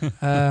know.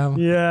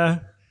 Yeah,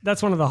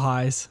 that's one of the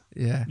highs.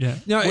 Yeah. Yeah.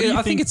 No, What do you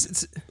I think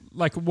it's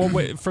like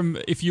from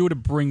if you were to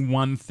bring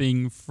one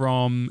thing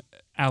from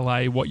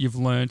LA, what you've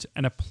learnt,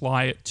 and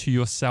apply it to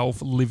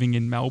yourself living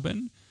in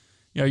Melbourne,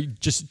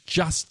 just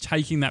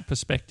taking that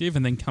perspective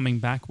and then coming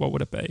back, what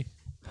would it be?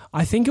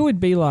 I think it would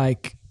be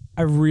like,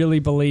 I really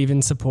believe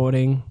in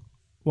supporting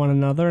one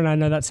another. And I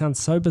know that sounds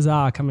so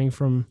bizarre coming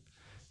from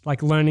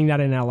like learning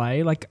that in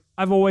LA. Like,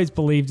 I've always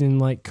believed in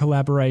like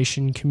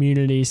collaboration,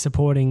 community,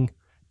 supporting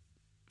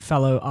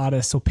fellow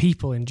artists or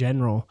people in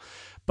general.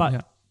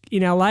 But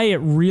in LA, it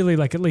really,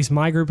 like, at least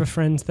my group of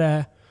friends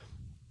there,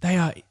 they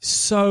are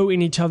so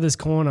in each other's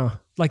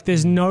corner. Like,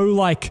 there's no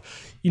like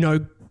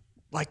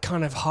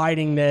kind of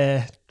hiding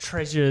their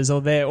treasures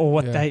or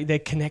their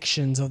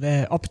connections or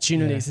their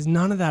opportunities. There's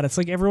none of that. It's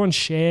like everyone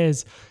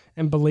shares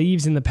and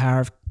believes in the power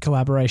of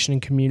collaboration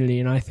and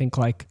community. And I think,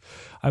 like,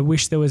 I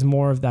wish there was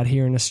more of that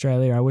here in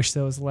Australia. I wish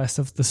there was less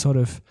of the sort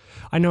of,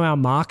 I know our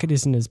market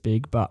isn't as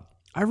big, but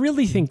I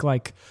really think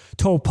like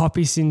tall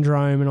poppy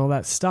syndrome and all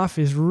that stuff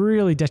is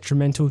really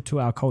detrimental to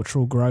our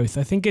cultural growth.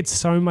 I think it's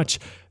so much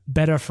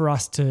better for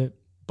us to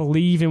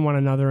believe in one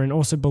another and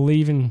also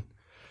believe in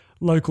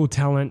local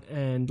talent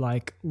and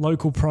like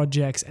local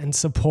projects and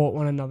support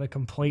one another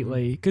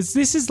completely. Because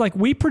this is like,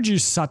 we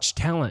produce such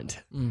talent.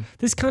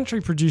 This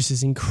country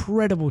produces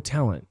incredible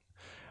talent.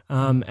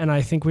 And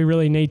I think we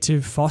really need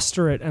to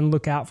foster it and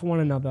look out for one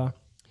another.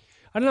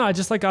 I don't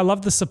know. I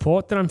love the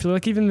support that I'm feeling.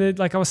 Like, even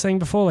like I was saying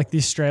before, like the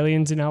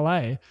Australians in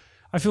LA,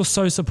 I feel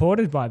so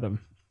supported by them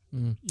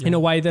in a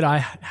way that I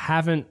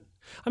haven't.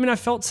 I mean, I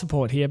felt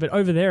support here, but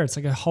over there, it's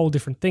like a whole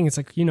different thing. It's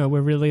like,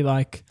 we're really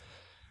like,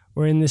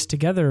 we're in this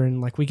together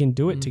and like we can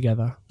do it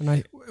together.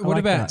 And what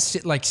about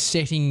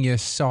setting your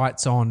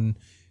sights on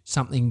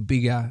something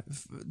bigger?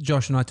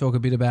 Josh and I talk a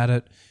bit about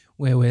it,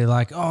 where we're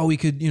like, oh, we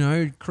could,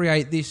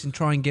 create this and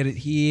try and get it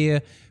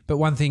here. But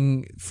one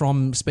thing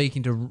from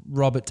speaking to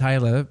Robert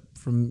Taylor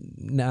from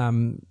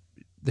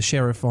the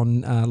sheriff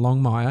on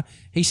Longmire,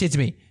 he said to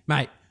me,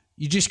 mate,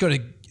 you just got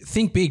to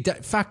think big.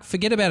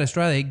 Forget about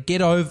Australia.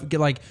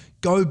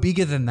 Go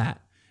bigger than that.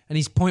 And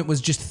his point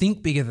was just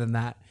think bigger than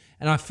that.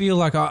 And I feel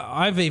like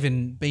I've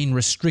even been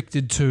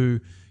restricted to,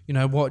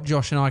 what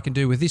Josh and I can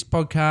do with this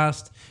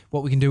podcast,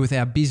 what we can do with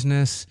our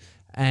business,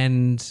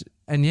 and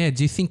yeah.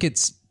 Do you think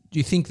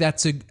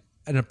that's an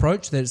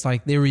approach that it's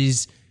like there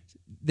is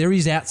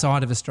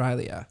outside of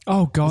Australia?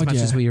 Oh God, as much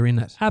as we are in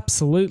it.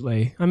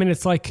 Absolutely. I mean,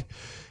 it's like,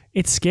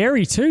 it's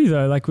scary too,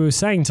 though. Like we were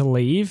saying, to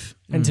leave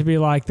and to be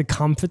like the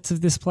comforts of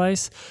this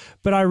place.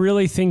 But I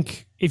really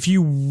think if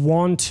you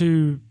want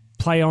to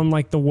play on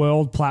like the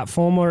world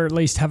platform, or at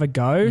least have a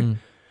go.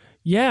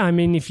 Yeah, I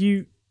mean, if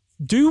you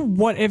do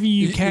whatever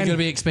you can. You're going to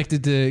be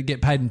expected to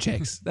get paid in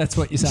checks. That's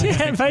what you're saying.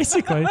 Yeah,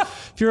 basically.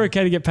 If you're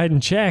okay to get paid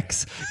in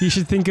checks, you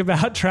should think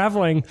about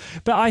traveling.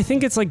 But I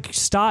think it's like,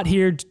 start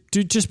here.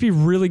 Just be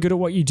really good at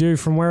what you do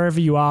from wherever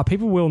you are.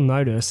 People will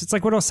notice. It's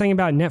like what I was saying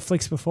about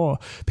Netflix before.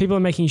 People are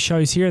making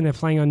shows here and they're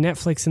playing on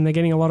Netflix and they're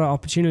getting a lot of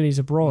opportunities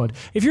abroad.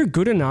 If you're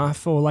good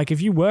enough, or like if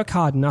you work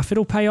hard enough,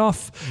 it'll pay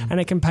off, and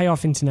it can pay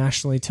off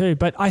internationally too.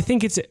 But I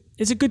think it's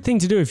a good thing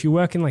to do if you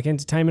work in like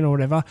entertainment or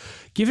whatever.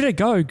 Give it a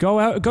go. Go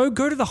out. Go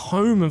to the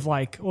home of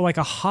like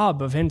a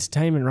hub of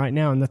entertainment right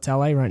now, and that's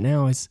LA right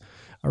now. It's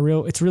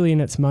really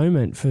in its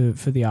moment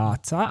for the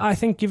arts. I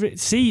think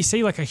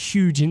see like a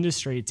huge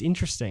industry. It's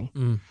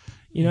interesting,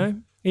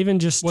 Even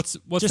just What's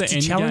just the to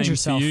end challenge game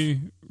yourself. for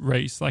you,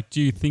 Rhys? Like, do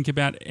you think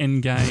about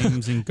end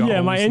games and goals? Yeah,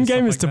 my end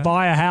game is to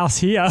buy a house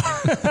here.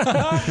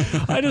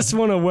 I just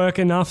want to work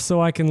enough so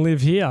I can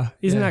live here.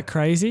 Isn't that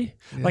crazy?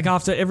 Like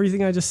after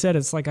everything I just said,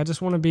 it's like I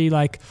just want to be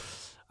like,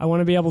 I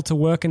want to be able to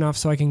work enough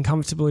so I can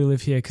comfortably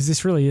live here because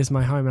this really is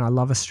my home and I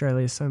love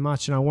Australia so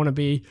much and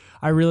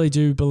I really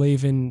do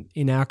believe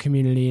in our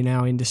community, in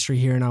our industry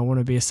here, and I want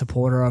to be a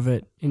supporter of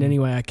it in any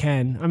way I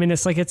can. I mean,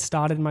 it's like it's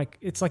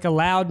like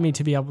allowed me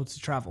to be able to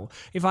travel.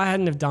 If I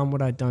hadn't have done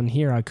what I'd done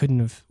here, I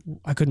couldn't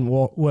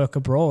work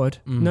abroad.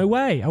 No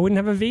way. I wouldn't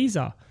have a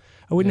visa.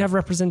 I wouldn't have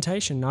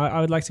representation.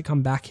 I would like to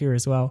come back here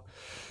as well.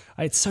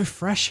 It's so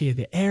fresh here.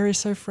 The air is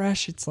so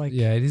fresh. It's like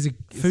it is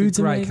food's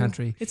a great amazing.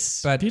 country.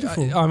 It's but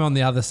beautiful. I'm on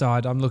the other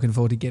side. I'm looking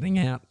forward to getting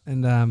out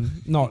and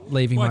not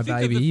leaving my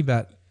baby,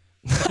 but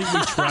I think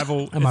we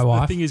travel. And my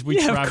wife. The thing is, we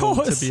Yeah, of travel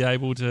course. to be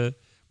able to.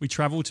 We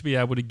travel to be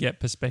able to get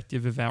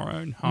perspective of our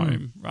own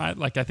home, right?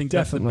 Like I think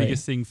that's Definitely. the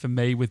biggest thing for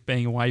me with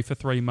being away for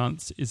 3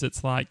 months. Is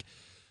it's like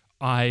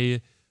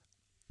I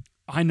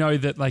know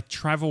that like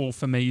travel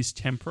for me is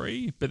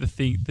temporary, but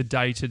the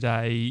day to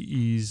day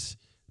is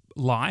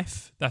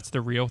life. That's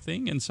the real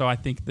thing. And so I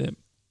think that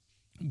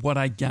what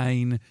I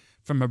gain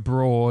from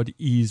abroad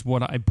is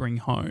what I bring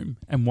home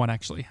and what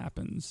actually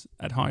happens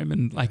at home,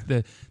 and like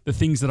the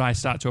things that I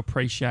start to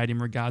appreciate in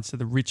regards to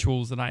the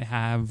rituals that I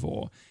have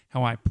or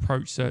how I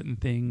approach certain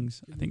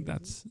things. I think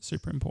that's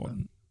super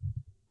important.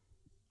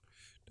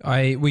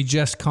 we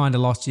just kind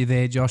of lost you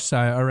there, Josh. So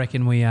I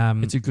reckon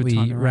It's a good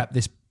time to wrap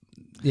this.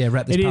 Yeah,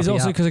 wrap this. It is puppy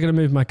also up. because I got to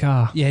move my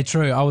car. Yeah,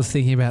 true. I was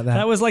thinking about that.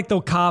 That was like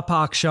the car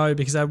park show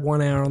because I had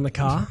 1 hour on the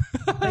car.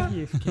 Thank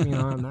you for keeping an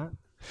eye on that.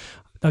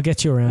 I'll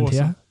get you around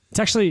Awesome. here. It's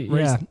actually,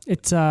 Rhys,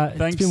 it's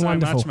Thanks been so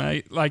wonderful. much,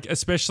 mate. Like,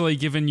 especially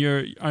given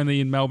you're only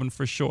in Melbourne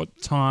for a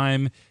short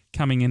time,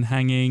 coming and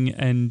hanging,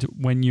 and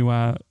when you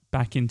are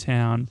back in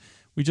town,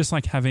 we just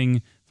like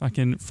having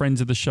fucking friends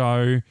of the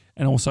show,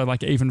 and also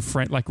like even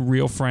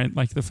real friend,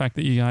 like the fact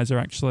that you guys are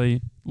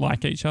actually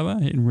like each other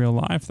in real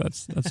life.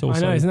 That's also. I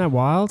know, isn't that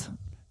wild?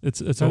 It's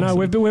I awesome. know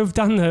we've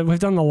done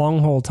the long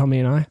haul, Tommy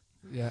and I.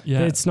 yeah. Yeah.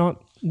 It's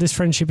not. This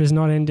friendship is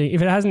not ending.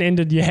 If it hasn't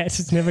ended yet,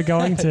 it's never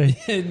going to.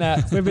 Nah,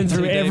 We've been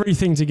through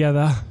everything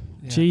together.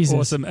 Jesus.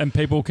 Awesome. And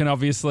people can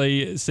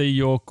obviously see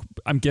your,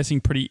 I'm guessing,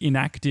 pretty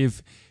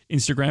inactive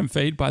Instagram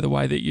feed by the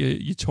way that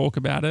you talk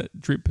about it.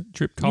 Drip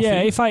coffee.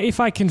 Yeah, if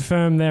I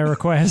confirm their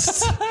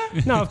requests.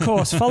 No, of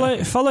course.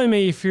 Follow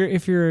me if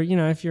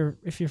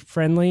you're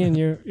friendly and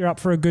you're up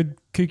for a good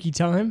kooky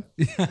time.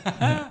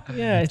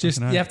 Yeah.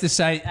 Just you have to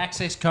say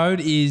access code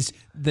is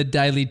the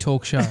Daily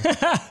Talk Show.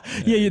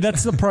 Yeah,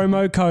 that's the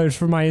promo code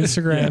for my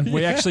Instagram.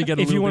 We actually get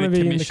a If you little wanna bit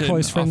of be in the commission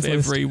close off friends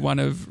list. every one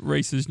of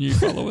Rhys's new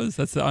followers.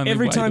 That's the only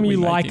Every way time that we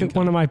you make like income.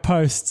 one of my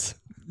posts,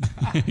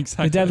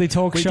 Exactly. the Daily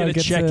Talk we Show get a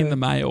gets check in the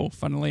mail,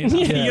 funnily enough. yeah,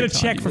 you get a every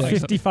time check you for like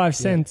 55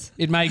 cents.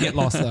 It may get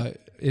lost though.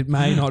 It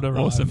may not arrive.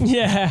 Awesome.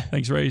 Yeah.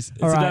 Thanks, Rhys.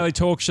 It's All a right. Daily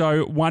Talk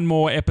Show. One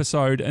more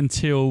episode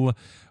until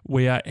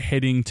we are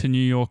heading to New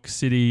York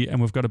City, and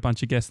we've got a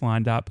bunch of guests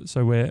lined up.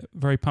 So we're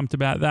very pumped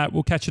about that.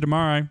 We'll catch you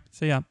tomorrow.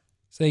 See ya.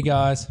 See you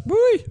guys. Woo!